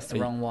 Don't press the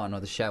wrong one or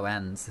the show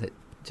ends. It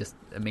just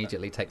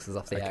immediately takes us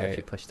off the air if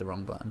you push the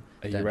wrong button.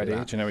 Are you ready?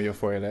 Do you know where your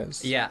foil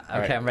is? Yeah, okay,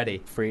 right. I'm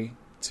ready. 3,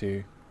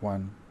 2,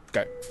 1,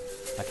 go.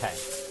 Okay.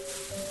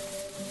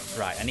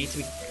 Right, I need to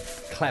be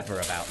clever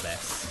about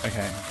this.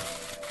 Okay.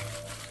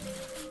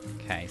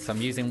 Okay, so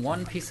I'm using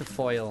one piece of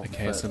foil.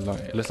 Okay, it's a lot.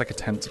 It looks like a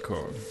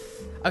tentacle.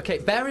 Okay,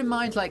 bear in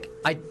mind, like,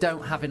 I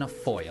don't have enough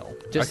foil.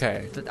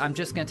 Okay. I'm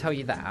just going to tell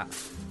you that.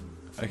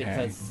 Okay.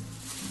 Because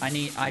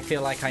I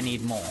feel like I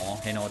need more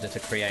in order to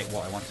create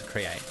what I want to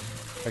create.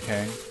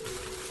 Okay.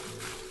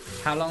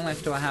 How long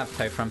left do I have,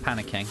 Topher? I'm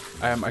panicking.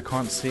 I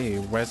can't see.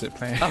 Where's it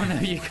playing? Oh,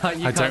 no, you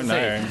can't I don't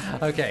know.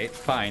 Okay,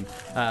 fine.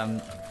 I'm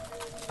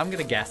going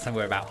to guess and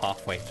we're about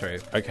halfway through.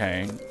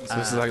 Okay.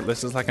 So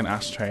this is like an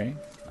ashtray.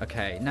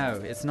 Okay. No,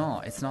 it's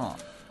not. It's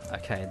not.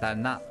 Okay,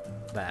 then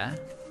that there.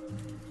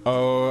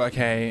 Oh,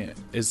 okay.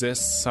 Is this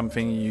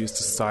something you use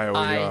to style your...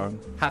 I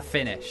have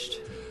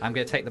finished. I'm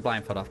going to take the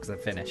blindfold off because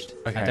I've finished.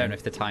 Okay. I don't know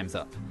if the time's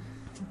up.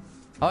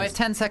 Oh, I have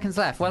 10 seconds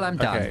left. Well, I'm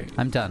done. Okay.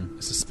 I'm done.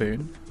 It's a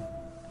spoon.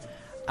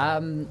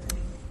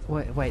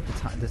 Wait,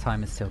 the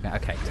time is still going.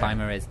 Okay,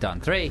 timer is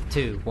done. 3,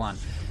 2, 1.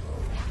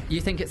 You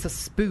think it's a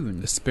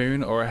spoon? A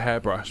spoon or a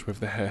hairbrush with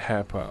the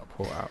hair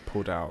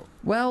pulled out.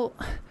 Well,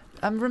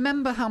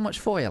 remember how much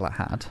foil I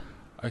had?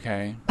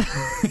 Okay.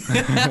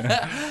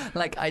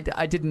 Like I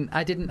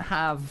didn't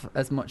have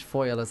as much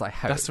foil as I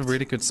hoped. That's a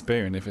really good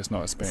spoon. If it's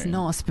not a spoon, it's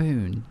not a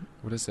spoon.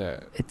 What is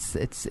it?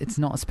 It's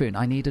not a spoon.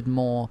 I needed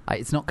more.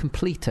 It's not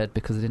completed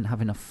because I didn't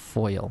have enough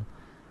foil.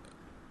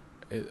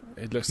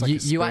 It looks like a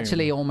spoon. You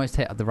actually almost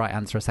hit the right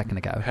answer a second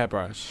ago.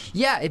 Hairbrush.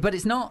 Yeah, but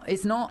it's not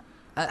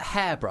a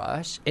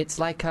hairbrush. It's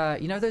like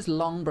those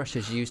long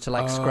brushes you use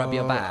to scrub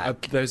your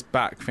back. Those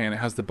back thing. It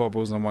has the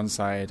bobbles on one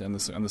side and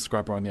the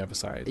scrubber on the other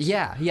side.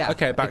 Yeah.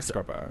 Okay, a back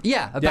scrubber.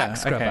 Yeah, a back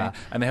scrubber. Okay.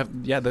 And they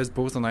have those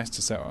balls are nice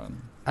to sit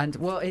on. And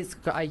well,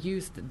 I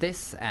used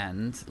this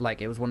end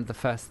like it was one of the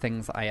first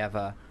things I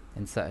ever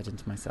inserted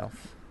into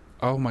myself.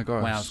 Oh my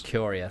gosh! When I was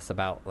curious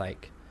about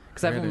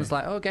because everyone was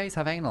like, "Oh, gays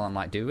have anal." I'm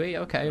like, "Do we?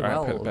 Okay,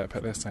 well,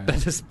 put this in.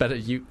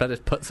 better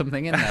put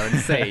something in there and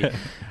see."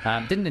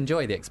 Didn't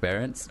enjoy the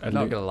experience.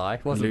 Not gonna lie,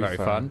 wasn't very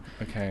fun.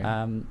 Okay.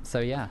 So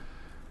yeah.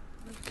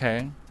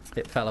 Okay.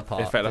 It fell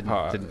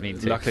apart. Didn't mean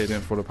to. Luckily, it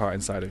didn't fall apart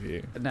inside of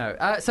you. No.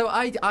 So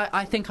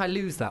I think I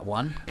lose that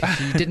one because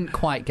you didn't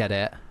quite get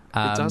it.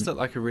 It does look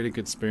like a really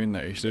good spoon,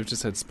 though. You should have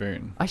just said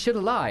spoon. I should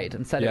have lied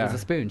and said it was a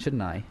spoon,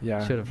 shouldn't I?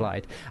 Yeah. Should have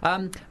lied.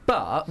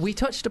 But we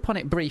touched upon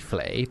it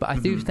briefly, but I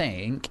do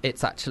think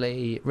it's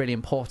actually really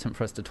important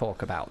for us to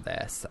talk about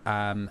this.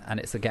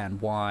 And it's, again,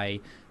 why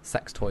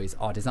sex toys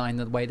are designed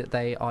the way that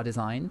they are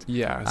designed.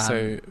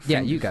 Yeah,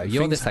 you go.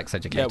 You're the sex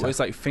educator. Yeah, well, it's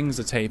like things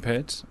are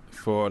tapered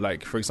for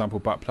example,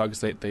 butt plugs.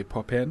 They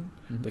pop in,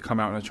 they come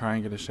out in a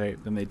triangular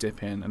shape, then they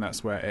dip in, and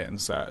that's where it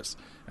inserts.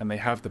 And they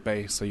have the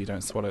base so you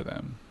don't swallow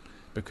them.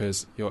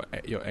 Because your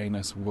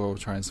anus will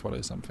try and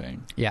swallow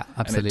something. Yeah,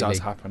 absolutely. And it does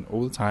happen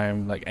all the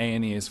time. Like,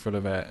 A&E is full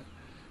of it.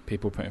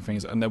 People putting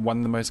things... And then one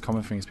of the most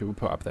common things people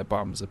put up their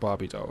bums are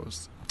Barbie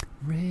dolls.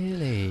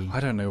 Really?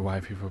 I don't know why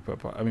people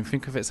put... I mean,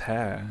 think of its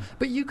hair.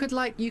 But you could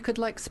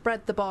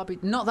spread the Barbie...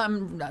 Not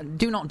that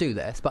do not do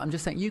this, but I'm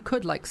just saying you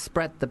could,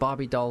 spread the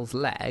Barbie doll's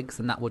legs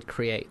and that would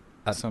create...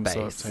 some base.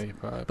 Sort of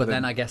taper. But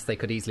then I guess they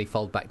could easily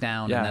fold back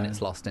down and then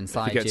it's lost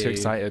inside you. If you get too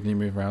excited and you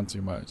move around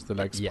too much, the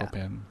legs pop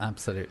in.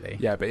 Absolutely.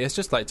 Yeah, but it's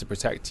just to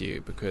protect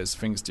you because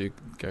things do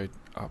go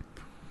up.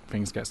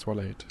 Things get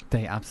swallowed.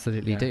 They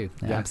absolutely do.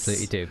 They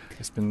absolutely do.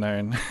 It's been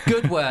known.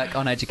 Good work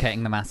on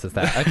educating the masses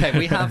there. Okay,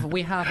 we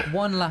have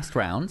one last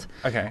round.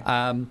 Okay.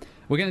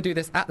 We're going to do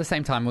this at the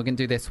same time. We're going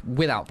to do this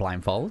without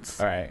blindfolds.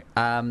 All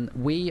right.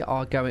 We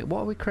are going... What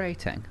are we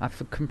creating?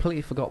 I've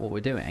completely forgot what we're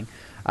doing.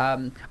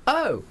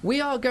 We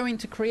are going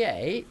to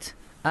create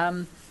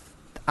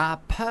our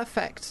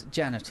perfect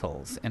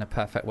genitals in a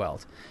perfect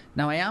world.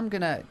 Now, I am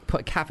going to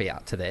put a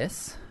caveat to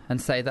this and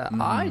say that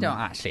I don't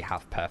actually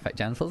have perfect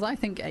genitals. I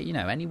think,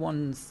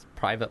 anyone's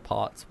private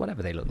parts,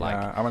 whatever they look like.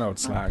 Yeah, I'm an old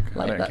slag.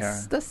 I don't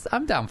care.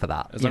 I'm down for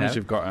that. As long as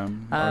you've got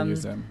them, I'll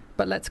use them.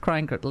 But let's cry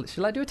and cry.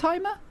 Shall I do a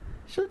timer?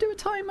 Shall I do a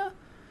timer?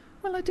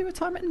 Will I do a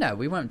timer? No,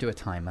 we won't do a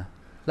timer.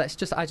 Let's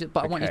just... I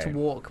want you to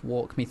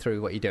walk me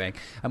through what you're doing.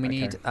 And we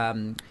need...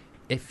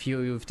 if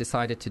you've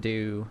decided to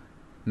do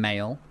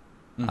male,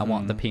 I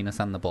want the penis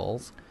and the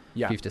balls.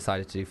 Yeah. If you've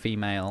decided to do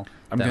female,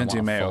 I'm going to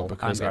do male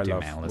because I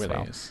love male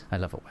willies. Well. I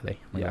love a willy.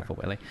 We love a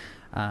willy.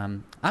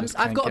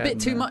 I've got a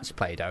bit too much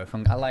Play-Doh.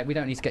 We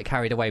don't need to get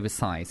carried away with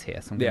size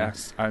here. So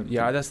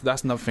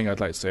that's another thing I'd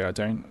like to say. I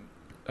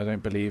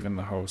don't believe in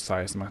the whole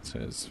size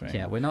matters thing.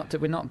 Yeah, we're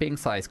not being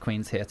size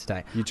queens here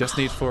today. You just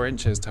need 4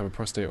 inches to have a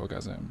prostate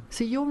orgasm.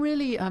 So you're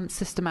really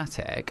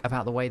systematic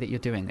about the way that you're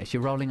doing this.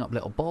 You're rolling up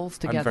little balls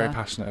together. I'm very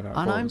passionate about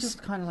balls. And I'm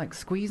just kind of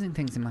squeezing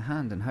things in my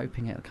hand and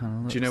hoping it kind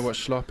of looks... Do you know what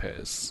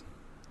schlop is?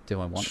 Do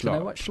I want to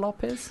know what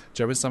schlop is?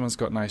 Joe, when someone's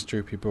got nice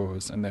droopy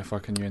balls and they're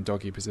fucking you in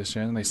doggy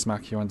position and they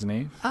smack you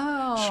underneath?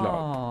 Oh,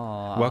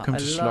 schlop. Welcome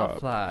to schlop. I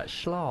love that,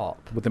 schlop.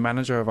 With the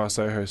manager of our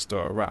Soho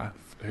store, Raph,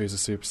 who's a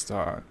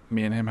superstar,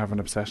 me and him have an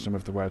obsession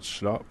with the word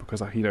schlop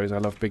because he knows I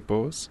love big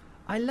balls.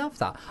 I love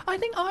that. I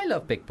think I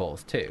love big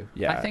balls too.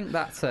 Yeah. I think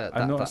that's a...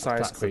 I'm not a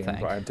size queen,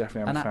 but I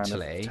definitely am a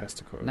fan of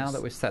testicles. Now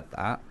that we've said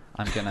that,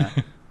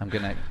 I'm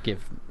gonna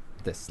give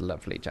this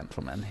lovely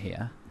gentleman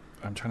here...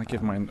 I'm trying to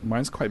give mine...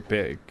 Mine's quite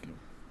big.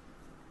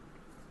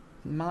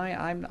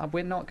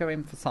 We're not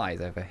going for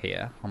size over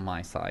here on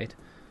my side.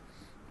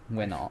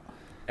 We're not.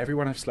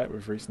 Everyone I've slept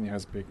with recently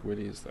has big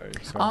willies, though.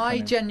 So I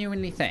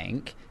genuinely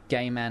think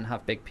gay men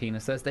have big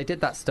penises. They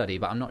did that study,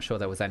 but I'm not sure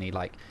there was any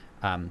I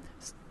don't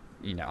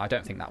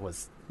think that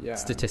was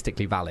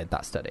statistically valid,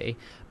 that study.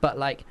 But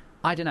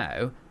I don't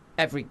know.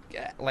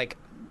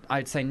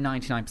 I'd say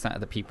 99%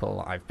 of the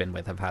people I've been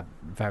with have had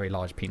very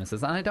large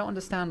penises, and I don't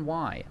understand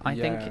why. I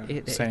think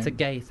it's a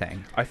gay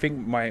thing. I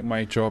think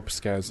my job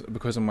scares,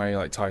 because of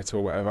my title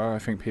or whatever, I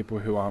think people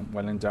who aren't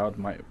well endowed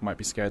might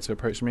be scared to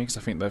approach me because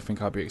I think they'll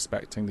think I'll be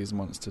expecting these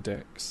monster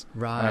dicks.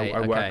 Right,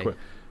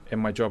 in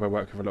my job I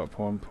work with a lot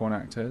of porn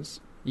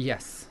actors.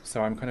 Yes.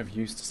 So I'm kind of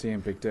used to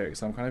seeing big dicks,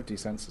 so I'm kind of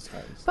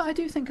desensitized. But I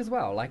do think as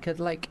well,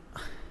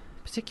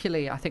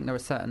 particularly I think there are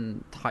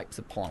certain types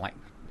of porn,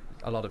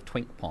 a lot of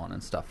twink porn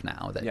and stuff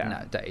now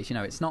nowadays. You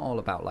know, it's not all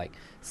about like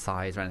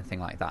size or anything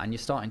like that, and you're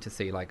starting to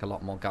see like a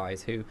lot more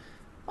guys who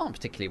aren't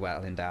particularly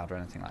well endowed or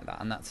anything like that,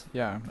 and that's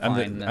fine,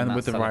 and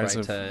with the rise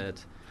of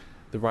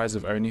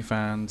the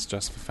OnlyFans,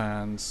 just for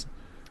fans.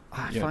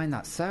 I find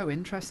that so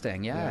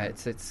interesting. Yeah,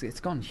 it's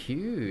gone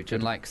huge,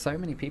 and like so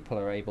many people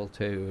are able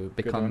to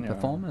become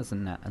performers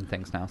and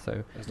things now.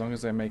 So as long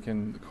as they're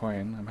making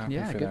coin, I'm happy.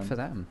 Yeah, good for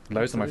them.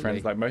 Loads of my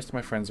friends, like most of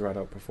my friends, are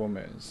adult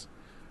performers.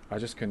 I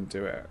just couldn't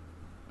do it.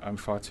 I'm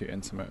far too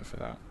intimate for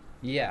that.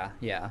 Yeah,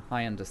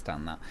 I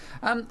understand that.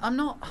 I'm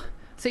not.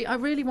 See, I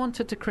really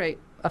wanted to create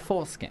a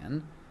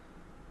foreskin,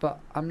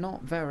 but I'm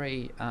not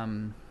very.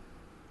 I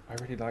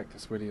really like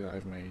this willy that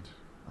I've made.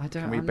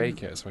 Can we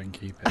bake it so I can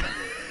keep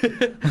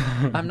it?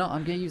 I'm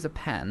going to use a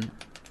pen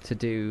to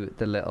do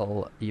the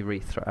little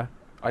urethra.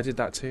 I did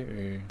that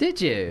too. Did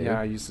you?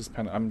 Yeah, I used this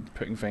pen. I'm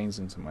putting veins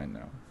into mine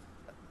now.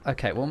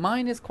 Okay, well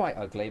mine is quite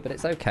ugly, but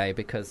it's okay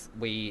because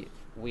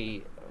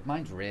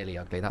mine's really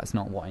ugly. That's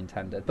not what I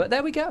intended. But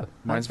there we go.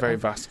 Mine's very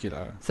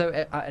vascular.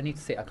 So I need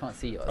to see. I can't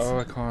see yours. Oh,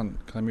 I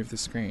can't. Can I move the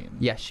screen?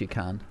 Yes, you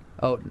can.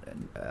 Oh,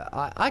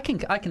 I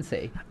can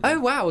see. Oh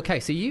wow.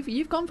 Okay, so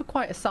you've gone for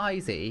quite a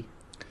sizey.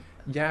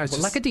 Yeah,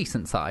 it's like a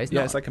decent size.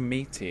 Yeah, it's like a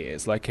meaty.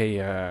 It's like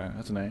a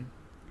I don't know.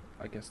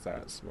 I guess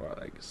that's what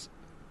it's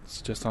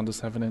just under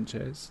 7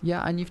 inches.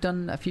 Yeah, and you've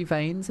done a few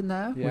veins in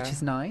there, which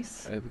is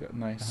nice. We've got a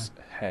nice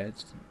head,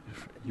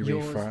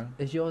 urethra.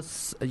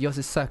 Yours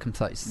is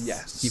circumcised.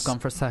 Yes, you've gone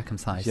for a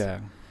circumcised.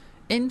 Yeah.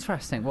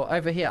 Interesting. Well,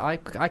 over here, I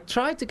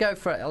tried to go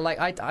for like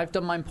I've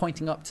done mine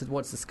pointing up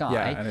towards the sky.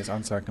 Yeah, and it's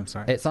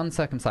uncircumcised. It's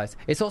uncircumcised.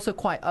 It's also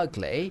quite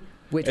ugly,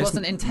 which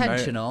wasn't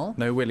intentional.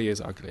 No willy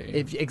is ugly.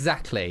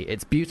 Exactly.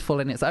 It's beautiful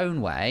in its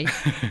own way.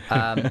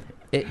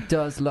 It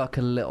does look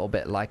a little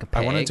bit like a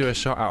pig. I want to do a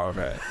shot out of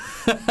it.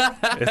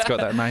 It's got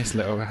that nice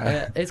little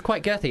hair. It's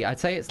quite girthy. I'd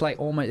say it's like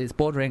it's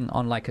bordering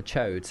on like a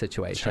chode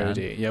situation.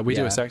 Chody. Yeah, we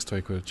do a sex toy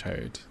called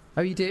Chode.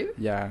 Oh, you do?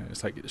 Yeah,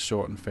 it's like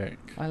short and thick.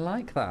 I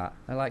like that.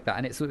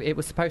 And it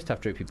was supposed to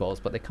have droopy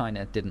balls, but they kind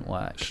of didn't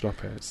work.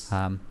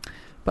 Schloppers.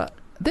 But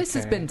this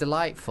has been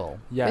delightful.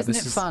 Yeah, Isn't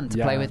it fun to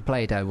play with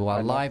Play-Doh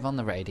while live on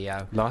the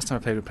radio? Last time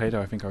I played with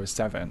Play-Doh, I think I was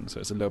 7, so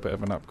it's a little bit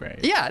of an upgrade.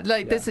 Yeah,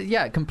 this is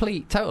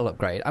complete total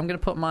upgrade. I'm going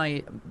to put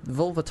my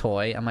vulva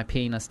toy and my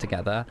penis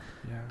together,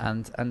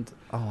 and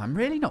I'm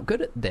really not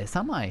good at this,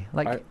 am I?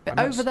 Like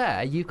over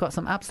there, you've got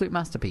some absolute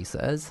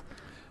masterpieces.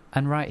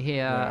 And right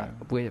here,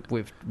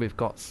 we've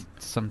got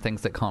some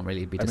things that can't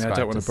really be described. I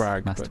don't want to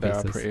brag, but they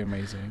are pretty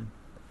amazing.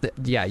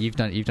 Yeah, you've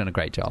done a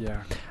great job.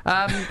 Yeah.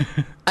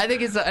 I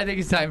think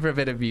it's time for a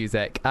bit of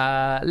music.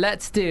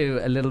 Let's do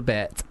a little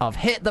bit of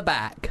 "Hit the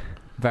Back."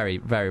 Very,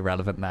 very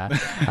relevant there.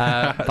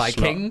 By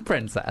King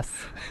Princess.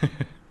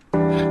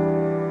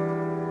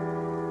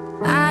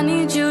 I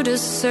need you to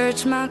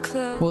search my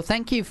clothes. Well,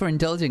 thank you for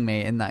indulging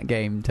me in that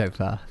game,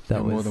 Topher.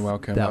 You're more than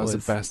welcome. That was the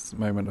best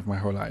moment of my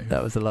whole life.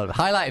 That was a lot of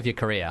highlight of your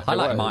career.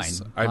 Highlight of mine.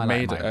 I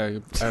made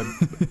a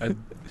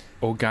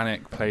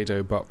organic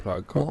Play-Doh butt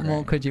plug. What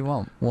more could you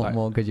want?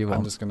 More could you want?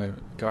 I'm just going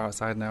to go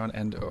outside now and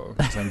end it all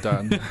because I'm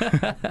done.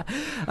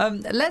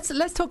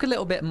 Let's talk a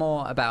little bit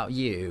more about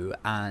you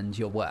and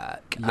your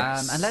work.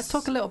 Yes. And let's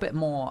talk a little bit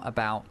more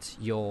about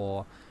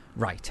your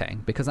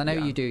writing, because I know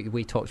you do.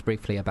 We talked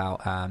briefly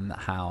about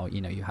how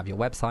you have your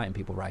website and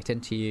people write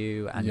into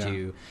you and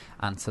you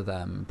answer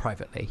them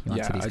privately. You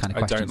answer these kind of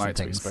questions. I don't like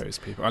to expose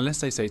people unless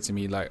they say to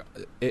me like,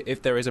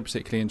 if there is a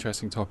particularly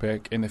interesting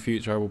topic in the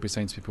future, I will be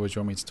saying to people, "Do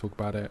you want me to talk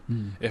about it?"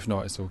 If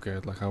not, it's all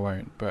good. Like I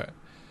won't. But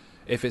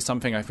if it's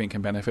something I think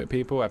can benefit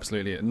people,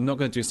 absolutely. I'm not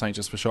going to do something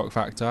just for shock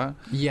factor.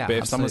 Yeah, but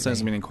if someone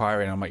sends me an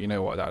inquiry and I'm like, you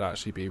know what, that would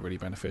actually be really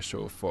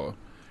beneficial for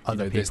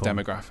this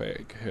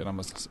demographic,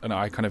 and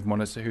I kind of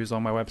monitor who's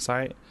on my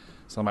website,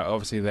 so I'm like,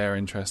 obviously they're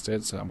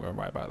interested, so I'm going to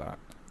write about that.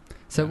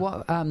 So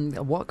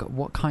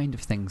what kind of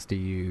things do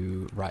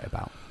you write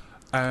about?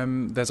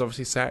 There's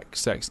obviously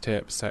sex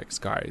tips, sex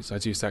guides. I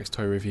do sex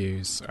toy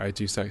reviews. I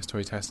do sex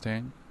toy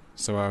testing.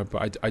 So,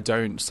 but I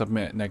don't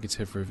submit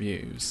negative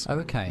reviews. Oh,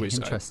 okay, which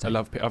interesting. I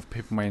love other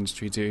people in my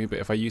industry do, but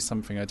if I use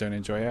something I don't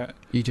enjoy it,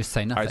 you just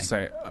say nothing. I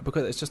say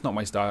because it's just not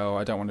my style.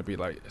 I don't want to be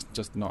like, it's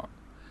just not.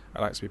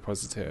 I like to be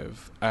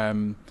positive.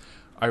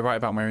 I write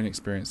about my own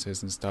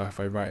experiences and stuff.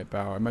 I write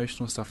about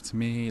emotional stuff to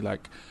me.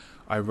 Like,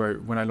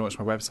 when I launched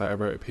my website, I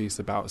wrote a piece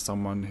about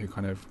someone who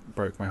kind of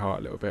broke my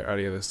heart a little bit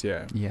earlier this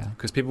year. Yeah.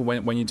 Because people,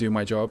 when you do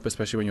my job,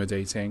 especially when you're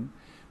dating,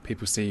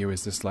 people see you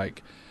as this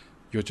like,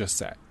 you're just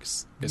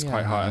sex. It's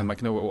quite hard. And I'm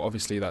like, no, well,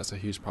 obviously that's a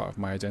huge part of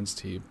my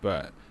identity,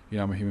 but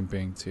I'm a human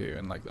being too,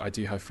 and like I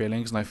do have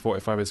feelings. And I thought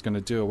if I was going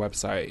to do a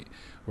website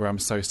where I'm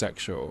so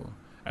sexual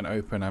and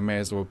open, I may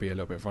as well be a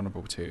little bit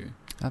vulnerable too.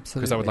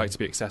 Absolutely. Because I would like to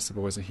be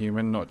accessible as a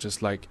human, not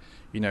just like,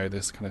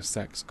 this kind of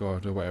sex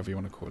god or whatever you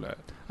want to call it.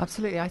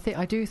 Absolutely.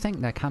 I do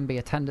think there can be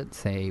a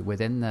tendency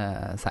within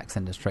the sex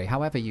industry,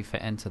 however you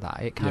fit into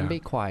that, it can be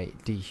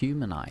quite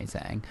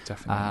dehumanizing.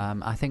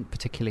 Definitely. I think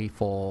particularly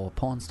for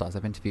porn stars,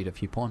 I've interviewed a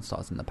few porn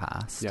stars in the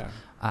past. Yeah.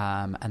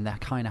 And there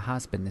kind of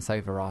has been this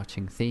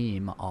overarching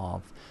theme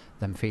of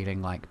them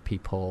feeling like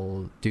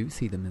people do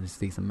see them as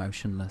these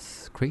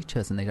emotionless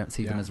creatures and they don't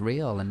see them as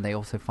real, and they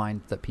also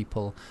find that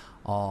people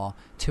are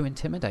too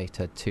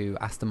intimidated to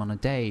ask them on a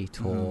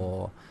date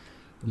or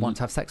want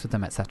to have sex with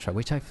them, etc.,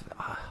 which I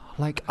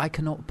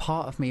cannot,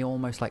 part of me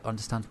almost like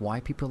understands why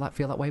people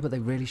feel that way, but they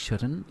really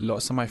shouldn't.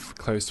 Lots of my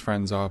close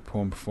friends are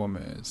porn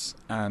performers,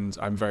 and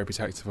I'm very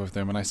protective of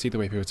them, and I see the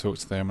way people talk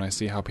to them, and I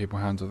see how people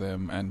handle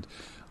them, and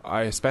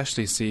I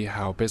especially see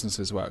how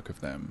businesses work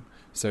with them.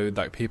 So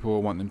like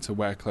people want them to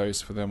wear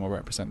clothes for them or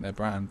represent their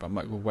brand, but I'm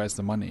like, well, where's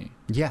the money?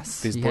 Yes,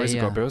 these boys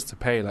have got bills to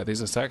pay. Like,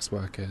 these are sex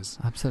workers.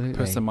 Absolutely.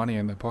 Put some money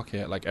in their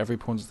pocket. Like, every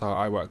porn star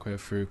I work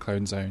with through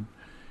Clone Zone,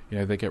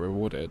 they get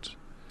rewarded.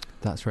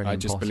 That's really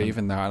important. I just believe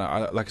in that,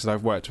 and like I said,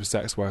 I've worked with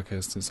sex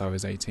workers since I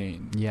was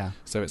 18. Yeah.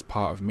 So it's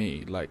part of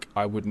me. Like,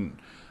 I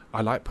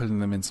like putting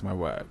them into my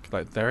work.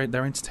 Like, they're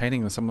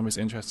entertaining. They're some of the most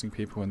interesting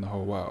people in the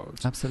whole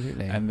world.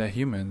 Absolutely. And they're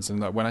humans. And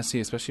like, when I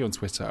see, especially on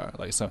Twitter,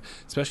 like, so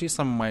especially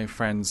some of my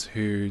friends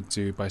who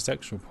do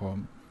bisexual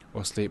porn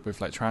or sleep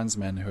with like trans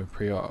men who are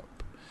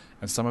pre-op,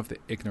 and some of the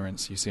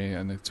ignorance you see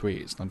in the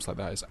tweets, and I'm just like,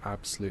 that is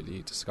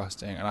absolutely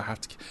disgusting. And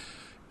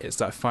it's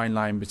that fine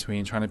line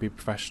between trying to be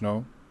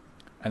professional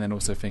and then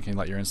also thinking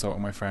like, you're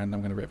insulting my friend,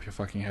 I'm going to rip your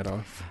fucking head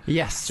off.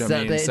 Yes, Do you know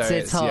what I mean?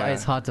 it's hard.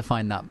 It's hard to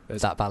find that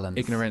balance.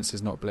 Ignorance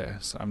is not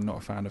bliss. I'm not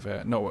a fan of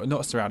it.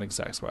 Not surrounding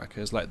sex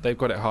workers. Like, they've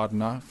got it hard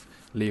enough.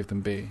 Leave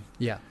them be.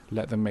 Yeah.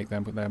 Let them make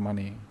their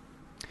money.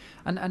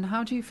 And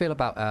how do you feel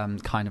about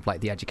kind of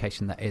like the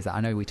education that is? I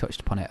know we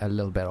touched upon it a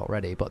little bit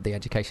already, but the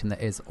education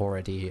that is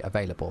already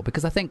available,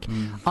 because I think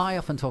I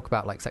often talk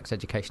about like sex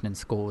education in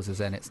schools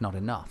as in it's not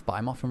enough, but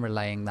I'm often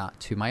relaying that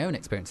to my own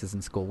experiences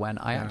in school when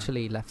I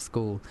actually left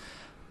school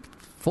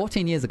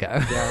 14 years ago.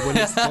 Yeah, well,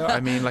 it's still, I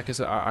mean, like I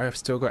said, I've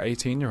still got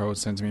 18-year-olds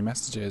sending me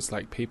messages.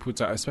 Like, people,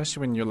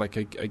 especially when you're like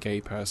a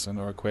gay person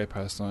or a queer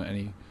person on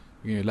any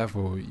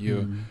level,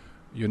 you're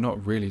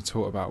not really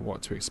taught about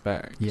what to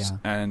expect. Yeah.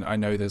 And I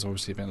know there's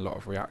obviously been a lot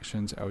of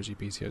reaction to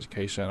LGBT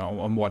education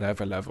on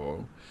whatever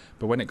level,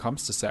 but when it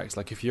comes to sex,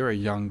 like, if you're a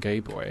young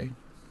gay boy,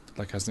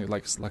 like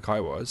I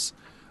was,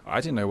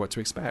 I didn't know what to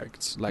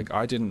expect. Like,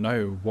 I didn't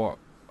know what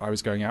I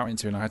was going out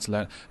into, and I had to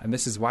learn. And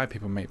this is why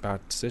people make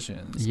bad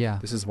decisions. Yeah.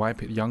 This is why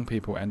young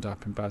people end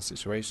up in bad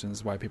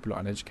situations, why people are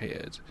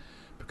uneducated,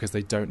 because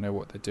they don't know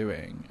what they're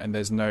doing, and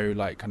there's no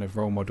like kind of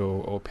role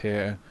model or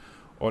peer,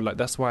 or like,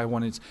 that's why I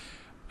wanted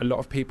a lot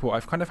of people.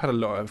 I've kind of had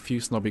a few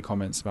snobby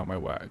comments about my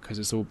work because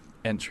it's all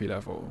entry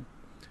level,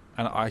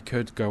 and I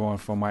could go on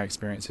from my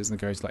experiences and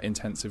go to like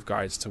intensive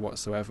guides to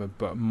whatsoever,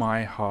 but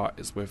my heart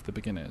is with the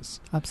beginners.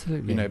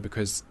 Absolutely.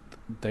 Because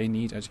they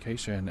need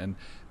education, and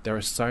there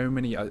are so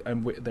many,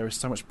 there is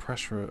so much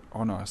pressure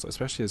on us,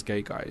 especially as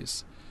gay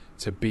guys,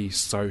 to be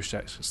so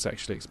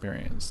sexually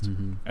experienced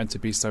and to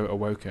be so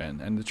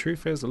awoken. And the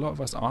truth is, a lot of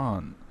us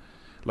aren't.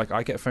 Like,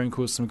 I get phone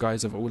calls from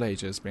guys of all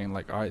ages being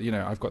like,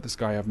 I've got this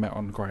guy I've met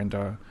on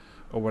Grindr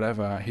or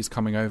whatever. He's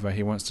coming over.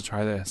 He wants to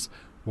try this.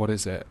 What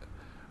is it?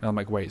 And I'm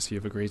like, wait, so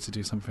you've agreed to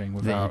do something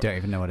without... You don't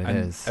even know what it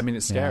is. I mean,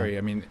 it's scary.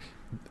 I mean,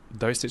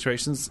 those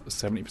situations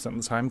 70% of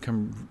the time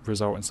can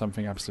result in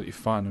something absolutely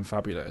fun and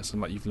fabulous,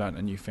 and like, you've learned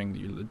a new thing that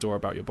you adore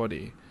about your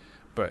body,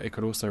 but it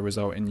could also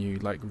result in you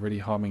like really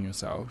harming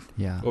yourself,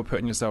 or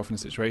putting yourself in a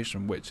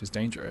situation which is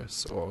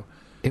dangerous. Or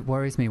it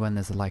worries me when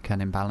there's like an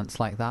imbalance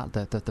like that,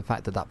 the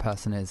fact that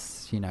person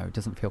is,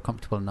 doesn't feel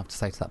comfortable enough to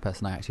say to that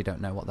person, I actually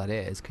don't know what that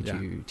is, could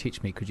you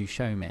teach me, could you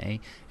show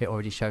me? It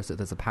already shows that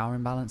there's a power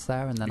imbalance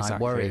there, and then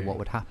exactly. I worry what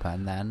would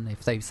happen then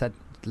if they said,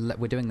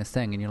 we're doing this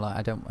thing, and you're like,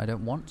 I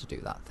don't want to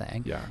do that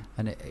thing. Yeah.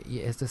 And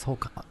it's this whole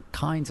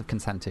kinds of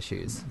consent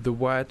issues. The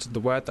word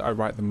that I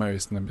write the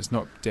most, and it's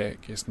not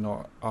dick, it's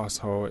not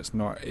asshole,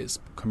 it's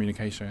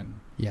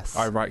communication. Yes.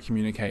 I write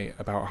communicate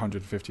about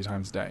 150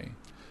 times a day.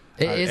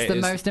 It is the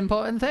most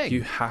important thing.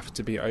 You have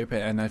to be open,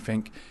 and I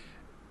think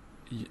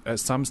at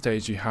some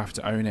stage you have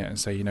to own it and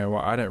say, you know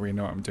what, I don't really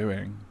know what I'm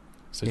doing.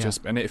 So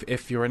and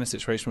if you're in a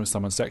situation with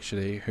someone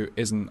sexually who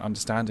isn't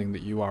understanding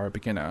that you are a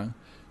beginner,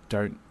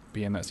 don't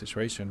be in that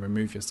situation.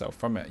 Remove yourself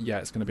from it. Yeah,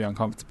 it's going to be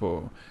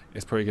uncomfortable.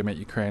 It's probably going to make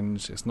you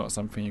cringe. It's not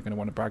something you're going to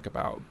want to brag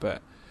about,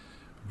 but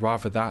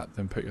rather that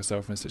than put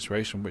yourself in a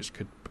situation which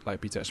could like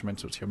be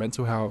detrimental to your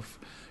mental health,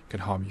 can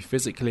harm you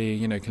physically,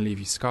 can leave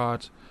you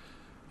scarred.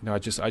 I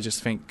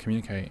just think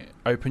communicate.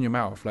 Open your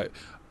mouth. Like,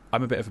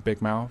 I'm a bit of a big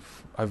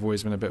mouth. I've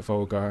always been a bit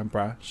vulgar and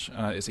brash,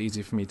 and it's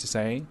easy for me to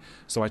say,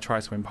 so I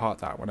try to impart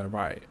that when I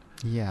write.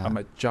 Yeah. I'm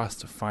like,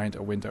 just find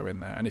a window in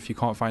there, and if you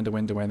can't find a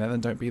window in there, then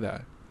don't be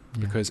there.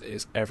 Because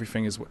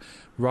everything is,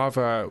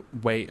 rather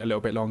wait a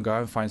little bit longer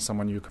and find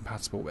someone you're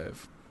compatible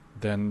with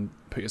than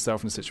put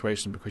yourself in a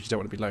situation because you don't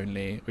want to be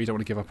lonely, or you don't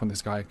want to give up on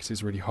this guy because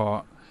he's really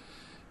hot,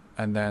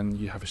 and then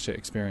you have a shit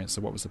experience.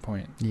 So what was the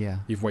point? Yeah,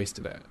 you've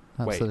wasted it.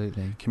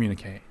 Absolutely. Wait,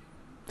 communicate.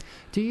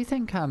 Do you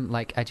think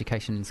like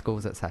education in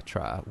schools,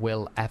 etc.,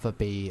 will ever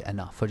be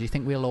enough, or do you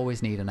think we'll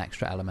always need an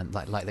extra element,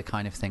 like the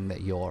kind of thing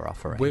that you're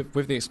offering?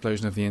 With the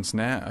explosion of the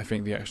internet, I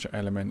think the extra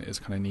element is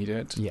kind of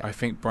needed. Yeah. I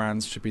think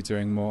brands should be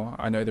doing more.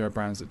 I know there are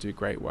brands that do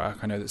great work.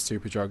 I know that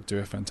Superdrug do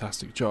a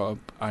fantastic job.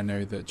 I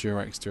know that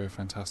Durex do a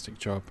fantastic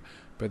job.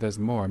 But there's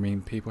more. I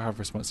mean, people have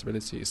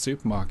responsibilities.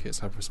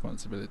 Supermarkets have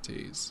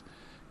responsibilities.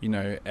 You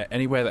know,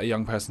 anywhere that a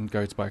young person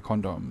can go to buy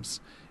condoms,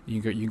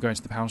 you can go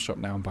into the pound shop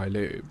now and buy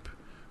lube.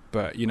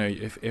 But, you know,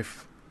 if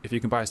you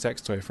can buy a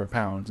sex toy for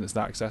 £1 and it's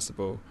that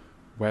accessible,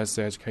 where's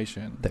the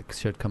education? That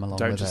should come along with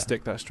Don't just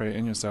stick that straight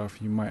in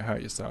yourself. You might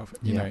hurt yourself.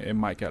 You know, it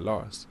might get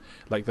lost.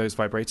 Like those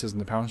vibrators in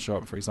the pound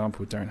shop, for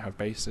example, don't have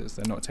bases.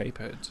 They're not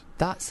tapered.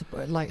 That's,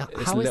 like,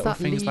 how is that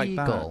legal? Like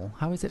that.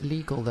 How is it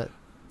legal that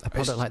a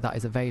product like that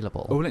is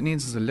available? All it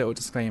needs is a little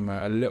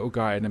disclaimer, a little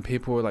guide, and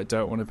people like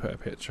don't want to put a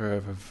picture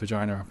of a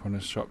vagina up on a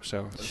shop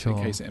shelf in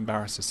case it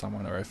embarrasses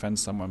someone or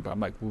offends someone. But I'm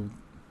like, well,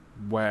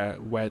 where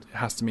it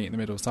has to meet in the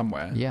middle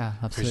somewhere. Yeah,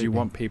 absolutely. Because you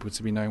want people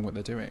to be knowing what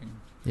they're doing.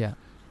 Yeah.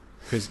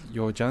 Because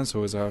your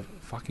genitals are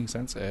fucking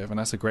sensitive, and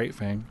that's a great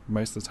thing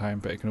most of the time,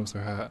 but it can also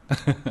hurt.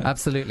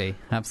 Absolutely.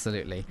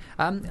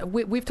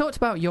 We've talked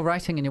about your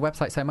writing and your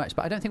website so much,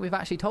 but I don't think we've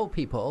actually told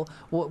people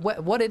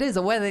what it is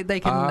or where they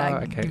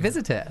can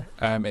visit it.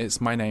 It's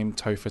my name,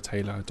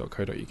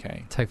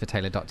 tophertaylor.co.uk.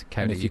 Tophertaylor.co.uk.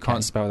 And if you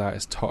can't spell that,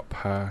 it's Top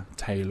Her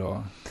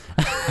Taylor.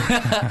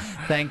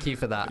 Thank you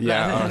for that.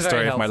 Yeah,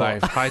 story of my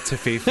life. Hi to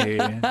Fifi.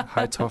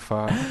 Hi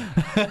Toffa.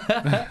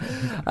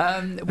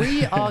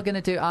 We are going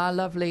to do, our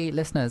lovely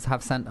listeners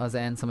have sent us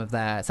in some of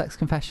their sex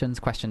confessions,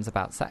 questions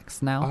about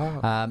sex now.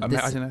 I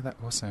didn't know that.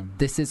 Awesome.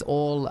 This is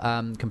all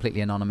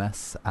completely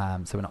anonymous,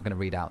 so we're not going to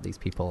read out these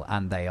people,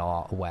 and they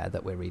are aware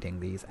that we're reading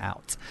these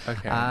out.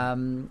 Okay.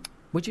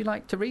 Would you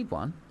like to read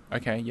one?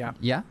 Okay, yeah.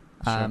 Yeah?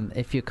 Sure.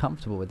 If you're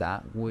comfortable with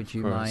that, would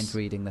you mind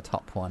reading the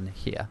top one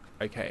here?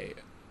 Okay.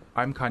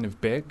 I'm kind of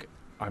big.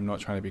 I'm not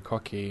trying to be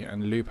cocky,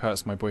 and lube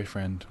hurts my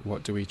boyfriend.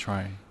 What do we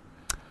try?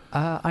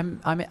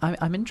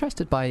 I'm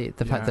interested by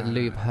the fact that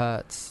lube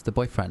hurts the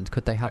boyfriend.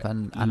 Could they have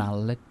an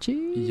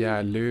allergy?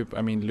 Yeah, lube.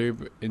 I mean,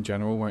 lube in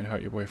general won't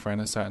hurt your boyfriend.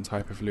 A certain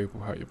type of lube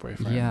will hurt your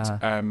boyfriend.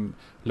 Yeah.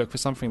 Look for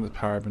something that's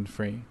paraben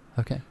free.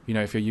 Okay. You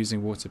know, if you're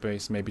using water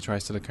based, maybe try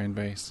silicone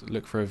based.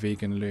 Look for a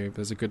vegan lube.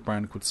 There's a good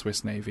brand called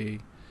Swiss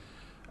Navy,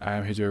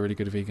 who do a really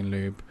good vegan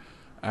lube.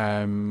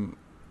 I'm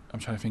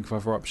trying to think of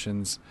other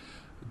options.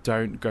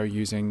 Don't go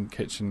using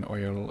kitchen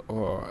oil,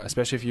 or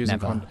especially if you're using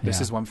this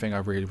is one thing I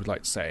really would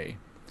like to say.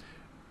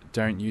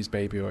 Don't use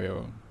baby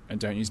oil, and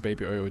don't use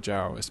baby oil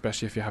gel,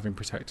 especially if you're having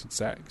protected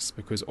sex,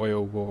 because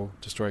oil will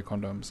destroy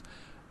condoms.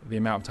 The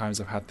amount of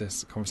times I've had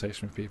this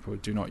conversation with people,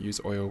 do not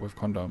use oil with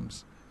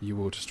condoms. You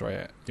will destroy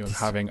it. You're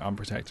having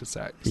unprotected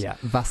sex. Yeah,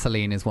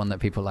 Vaseline is one that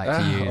people like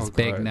to use.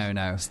 Big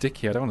no-no.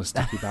 Sticky, I don't want to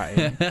sticky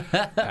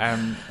that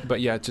in.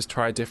 But yeah, just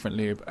try a different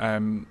lube.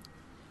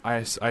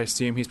 I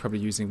assume he's probably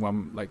using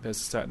one, like there's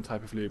a certain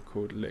type of lube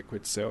called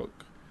liquid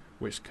silk,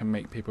 which can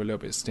make people a little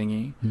bit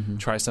stingy. Mm-hmm.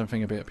 Try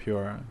something a bit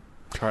purer.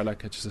 Try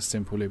just a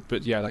simple lube.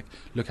 But yeah, like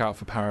look out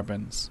for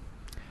parabens.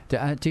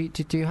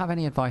 Do you have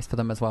any advice for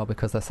them as well?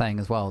 Because they're saying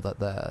as well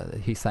that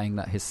he's saying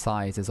that his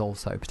size is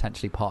also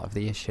potentially part of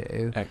the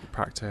issue.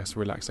 Practice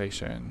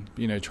relaxation.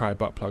 You know, try a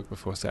butt plug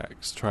before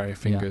sex. Try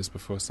fingers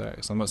before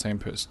sex. I'm not saying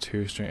put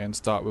 2 straight in.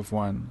 Start with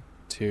 1,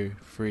 2,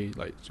 3.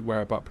 Like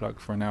wear a butt plug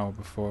for an hour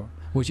before.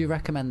 Would you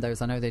recommend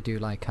those? I know they do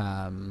like.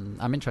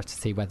 I'm interested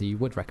to see whether you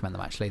would recommend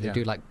them. Actually, they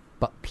do like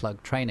butt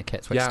plug trainer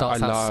kits, which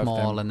starts out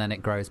small and then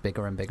it grows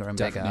bigger and bigger and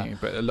bigger.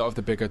 But a lot of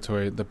the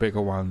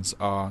bigger ones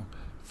are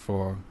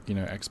for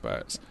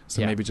experts.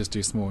 So maybe just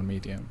do small and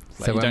medium.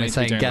 Like, so when we're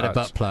saying get a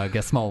butt plug,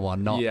 a small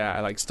one, not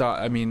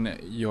start. I mean,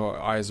 your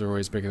eyes are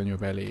always bigger than your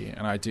belly,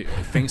 and I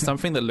think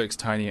something that looks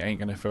tiny ain't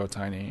gonna feel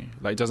tiny.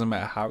 Like it doesn't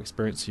matter how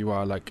experienced you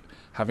are. Like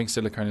having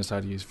silicone inside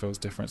of you feels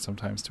different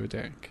sometimes to a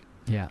dick.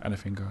 Yeah. And a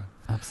finger.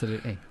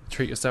 Absolutely.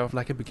 Treat yourself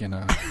like a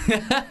beginner.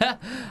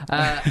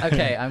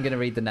 Okay, I'm going to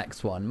read the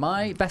next one.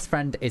 My best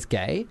friend is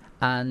gay,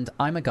 and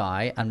I'm a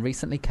guy and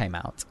recently came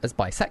out as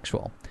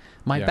bisexual.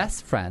 My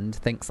best friend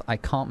thinks I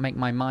can't make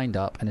my mind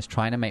up and is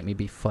trying to make me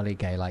be fully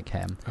gay like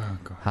him. Oh,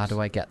 gosh. How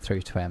do I get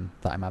through to him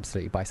that I'm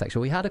absolutely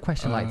bisexual? We had a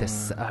question like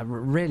this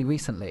really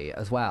recently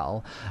as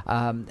well.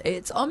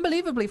 It's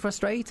unbelievably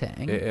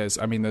frustrating. It is.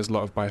 I mean, there's a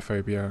lot of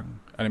biphobia.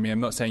 And I mean,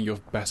 I'm not saying your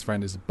best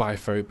friend is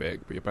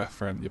biphobic, but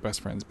your best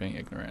friend's being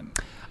ignorant.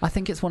 I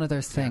think it's one of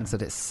those things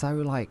that it's so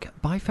like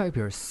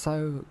biphobia is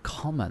so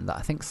common that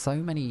I think so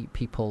many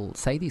people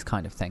say these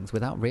kind of things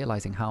without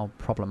realizing how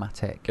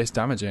problematic it's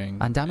damaging.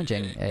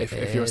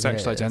 If your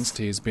sexual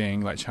identity is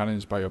being like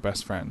challenged by your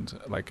best friend,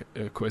 like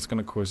it's going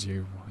to cause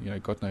you,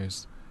 God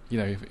knows.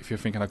 If you're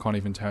thinking I can't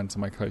even turn to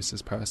my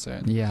closest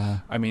person. Yeah.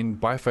 I mean,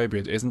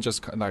 biphobia isn't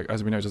just like,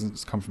 as we know, it doesn't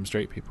just come from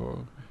straight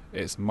people.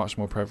 It's much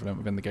more prevalent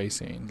within the gay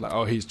scene. Like,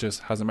 oh, he's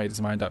just hasn't made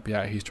his mind up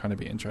yet. He's trying to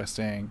be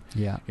interesting.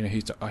 Yeah.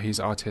 He's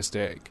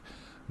artistic.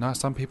 No,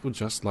 some people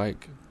just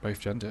like both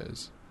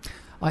genders.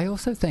 I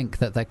also think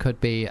that there could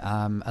be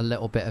a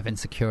little bit of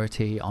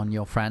insecurity on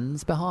your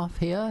friend's behalf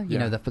here. You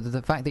know,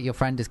 the fact that your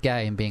friend is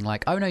gay and being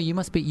like, oh no, you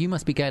must be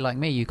gay like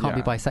me. You can't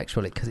be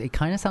bisexual. Because it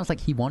kind of sounds like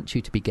he wants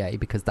you to be gay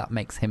because that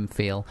makes him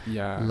feel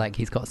like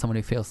he's got someone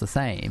who feels the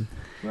same.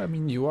 Well, I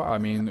mean, you are. I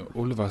mean,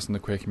 all of us in the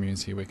queer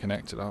community, we're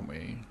connected, aren't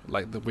we?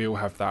 Like, we all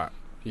have that.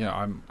 You know,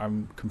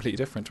 I'm completely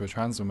different to a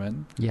trans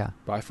woman. Yeah.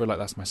 But I feel like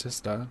that's my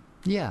sister.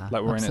 Yeah.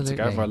 Like, we're absolutely in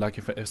it together. Like,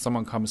 if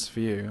someone comes for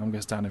you, I'm going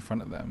to stand in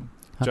front of them.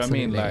 Do you know what I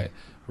mean? Like,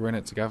 we're in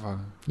it together.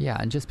 Yeah,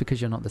 and just because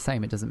you're not the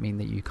same, it doesn't mean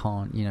that you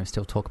can't, you know,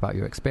 still talk about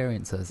your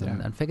experiences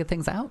and figure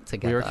things out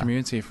together. We're a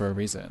community for a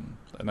reason,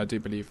 and I do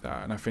believe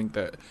that. And I think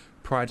that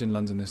Pride in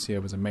London this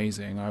year was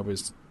amazing. I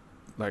was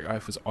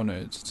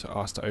honoured to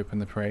ask to open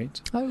the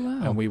parade. Oh,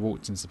 wow. And we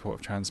walked in support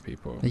of trans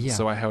people. Yeah.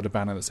 So I held a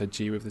banner that said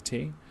G with the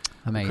T.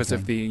 Amazing. Because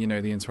of the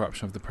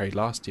interruption of the parade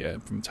last year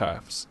from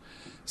TERFs.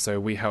 So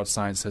we held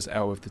signs that says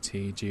L with the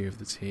T, G with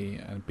the T,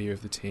 and B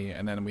with the T,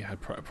 and then we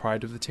had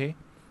Pride with the T,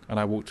 and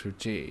I walked with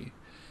G.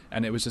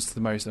 And it was just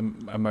the most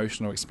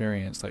emotional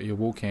experience. Like, you're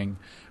walking,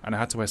 and I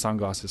had to wear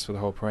sunglasses for the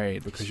whole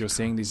parade because you're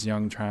seeing these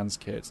young trans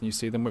kids, and you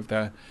see them with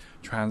their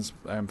trans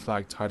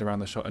flag tied around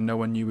the shoulder, and no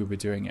one knew we were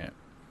doing it.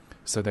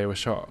 So they were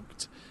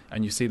shocked.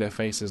 And you see their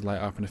faces light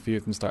up, and a few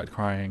of them started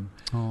crying.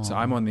 Aww. So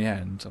I'm on the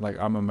end. Like,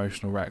 I'm an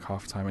emotional wreck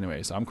half the time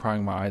anyway. So I'm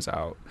crying my eyes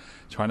out,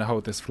 trying to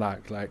hold this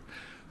flag, like,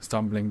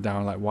 stumbling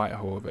down like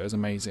Whitehall. But it was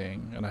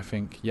amazing. And I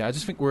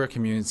just think we're a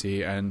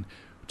community, and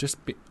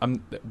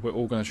we're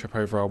all going to trip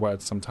over our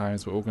words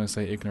sometimes. We're all going to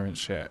say ignorant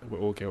shit. We're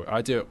all guilty.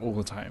 I do it all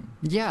the time.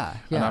 Yeah.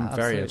 And I'm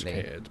very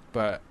educated.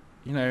 But,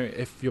 you know,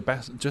 if you're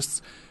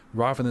just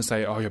rather than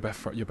say, oh, your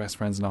best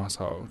friend's an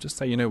asshole, just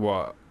say, you know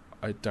what?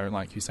 I don't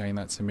like you saying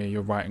that to me.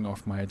 You're writing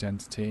off my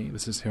identity.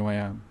 This is who I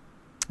am.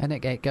 And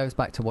it goes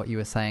back to what you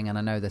were saying, and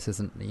I know this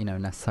isn't, you know,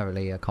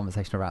 necessarily a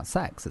conversation about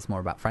sex. It's more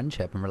about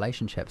friendship and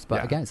relationships.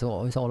 But again, it's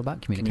all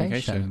about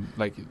communication.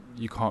 Like,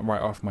 you can't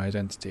write off my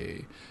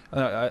identity.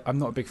 I'm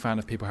not a big fan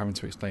of people having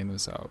to explain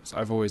themselves.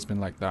 I've always been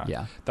like that.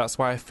 Yeah. That's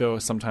why I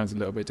feel sometimes a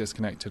little bit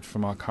disconnected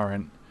from our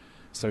current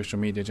social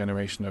media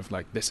generation of,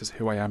 like, this is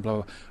who I am, blah,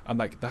 blah. I'm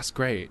like, that's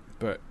great,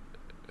 but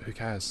who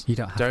cares? You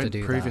don't have to do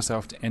that. Don't prove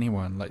yourself to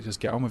anyone. Like, just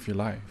get on with your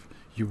life.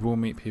 You will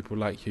meet people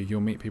like you.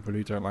 You'll meet people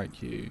who don't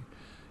like you.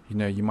 You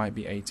know, you might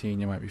be 18,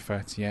 you might be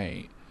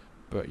 38,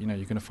 but, you know,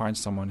 you're going to find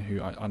someone who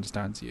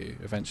understands you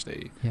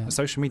eventually. Yeah. And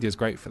social media is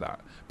great for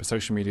that, but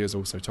social media is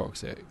also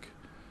toxic.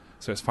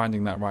 So it's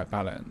finding that right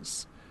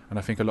balance. And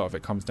I think a lot of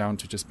it comes down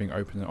to just being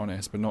open and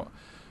honest, but not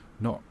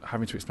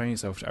having to explain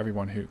yourself to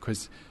everyone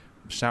because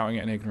shouting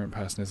at an ignorant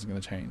person isn't going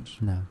to change.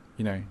 No.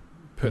 You know,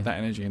 put that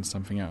energy into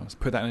something else.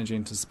 Put that energy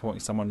into supporting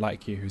someone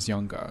like you who's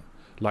younger,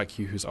 like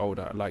you who's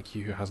older, like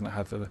you who hasn't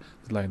had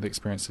the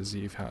experiences that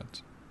you've had.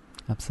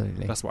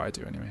 Absolutely. That's what I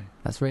do anyway.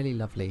 That's really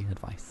lovely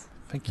advice.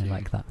 Thank you. I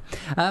like that.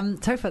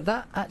 Topher,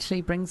 that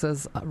actually brings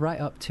us right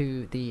up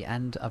to the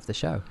end of the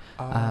show.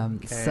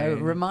 Okay. So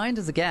remind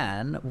us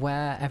again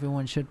where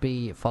everyone should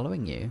be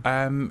following you.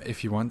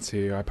 If you want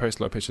to, I post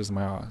a lot of pictures of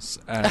my arse.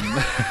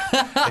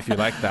 If you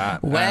like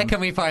that. Where can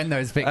we find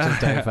those pictures,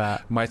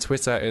 Topher? My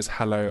Twitter is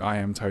hello, I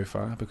am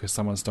Topher, because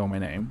someone stole my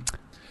name.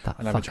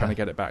 And I've been trying to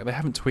get it back. They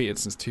haven't tweeted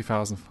since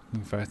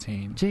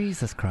 2013.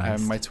 Jesus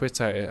Christ. My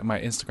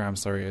Instagram,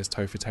 is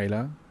Topher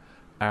Taylor.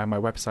 My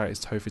website is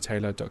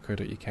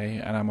tophertaylor.co.uk,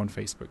 and I'm on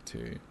Facebook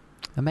too.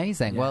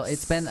 Amazing. Yes. Well,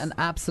 it's been an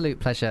absolute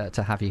pleasure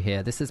to have you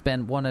here. This has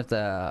been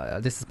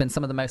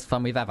some of the most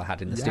fun we've ever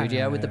had in the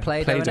studio with the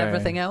Play-Doh and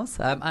everything else.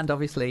 And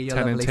obviously your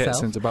lovely self. Turning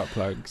tits into butt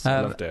plugs. I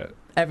loved it.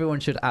 Everyone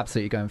should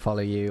absolutely go and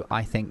follow you.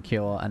 I think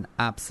you're an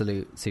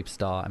absolute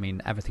superstar. I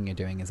mean, everything you're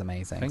doing is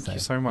amazing. Thank you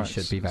so much.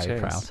 You should be very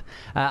proud.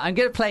 I'm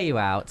going to play you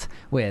out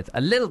with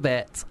a little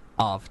bit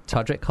of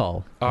Todrick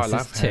Hall. Oh, I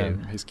love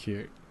him. He's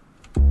cute.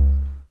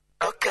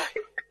 Okay.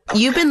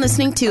 You've been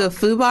listening to a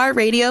FUBAR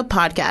Radio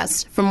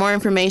podcast. For more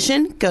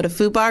information, go to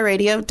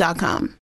FUBARradio.com.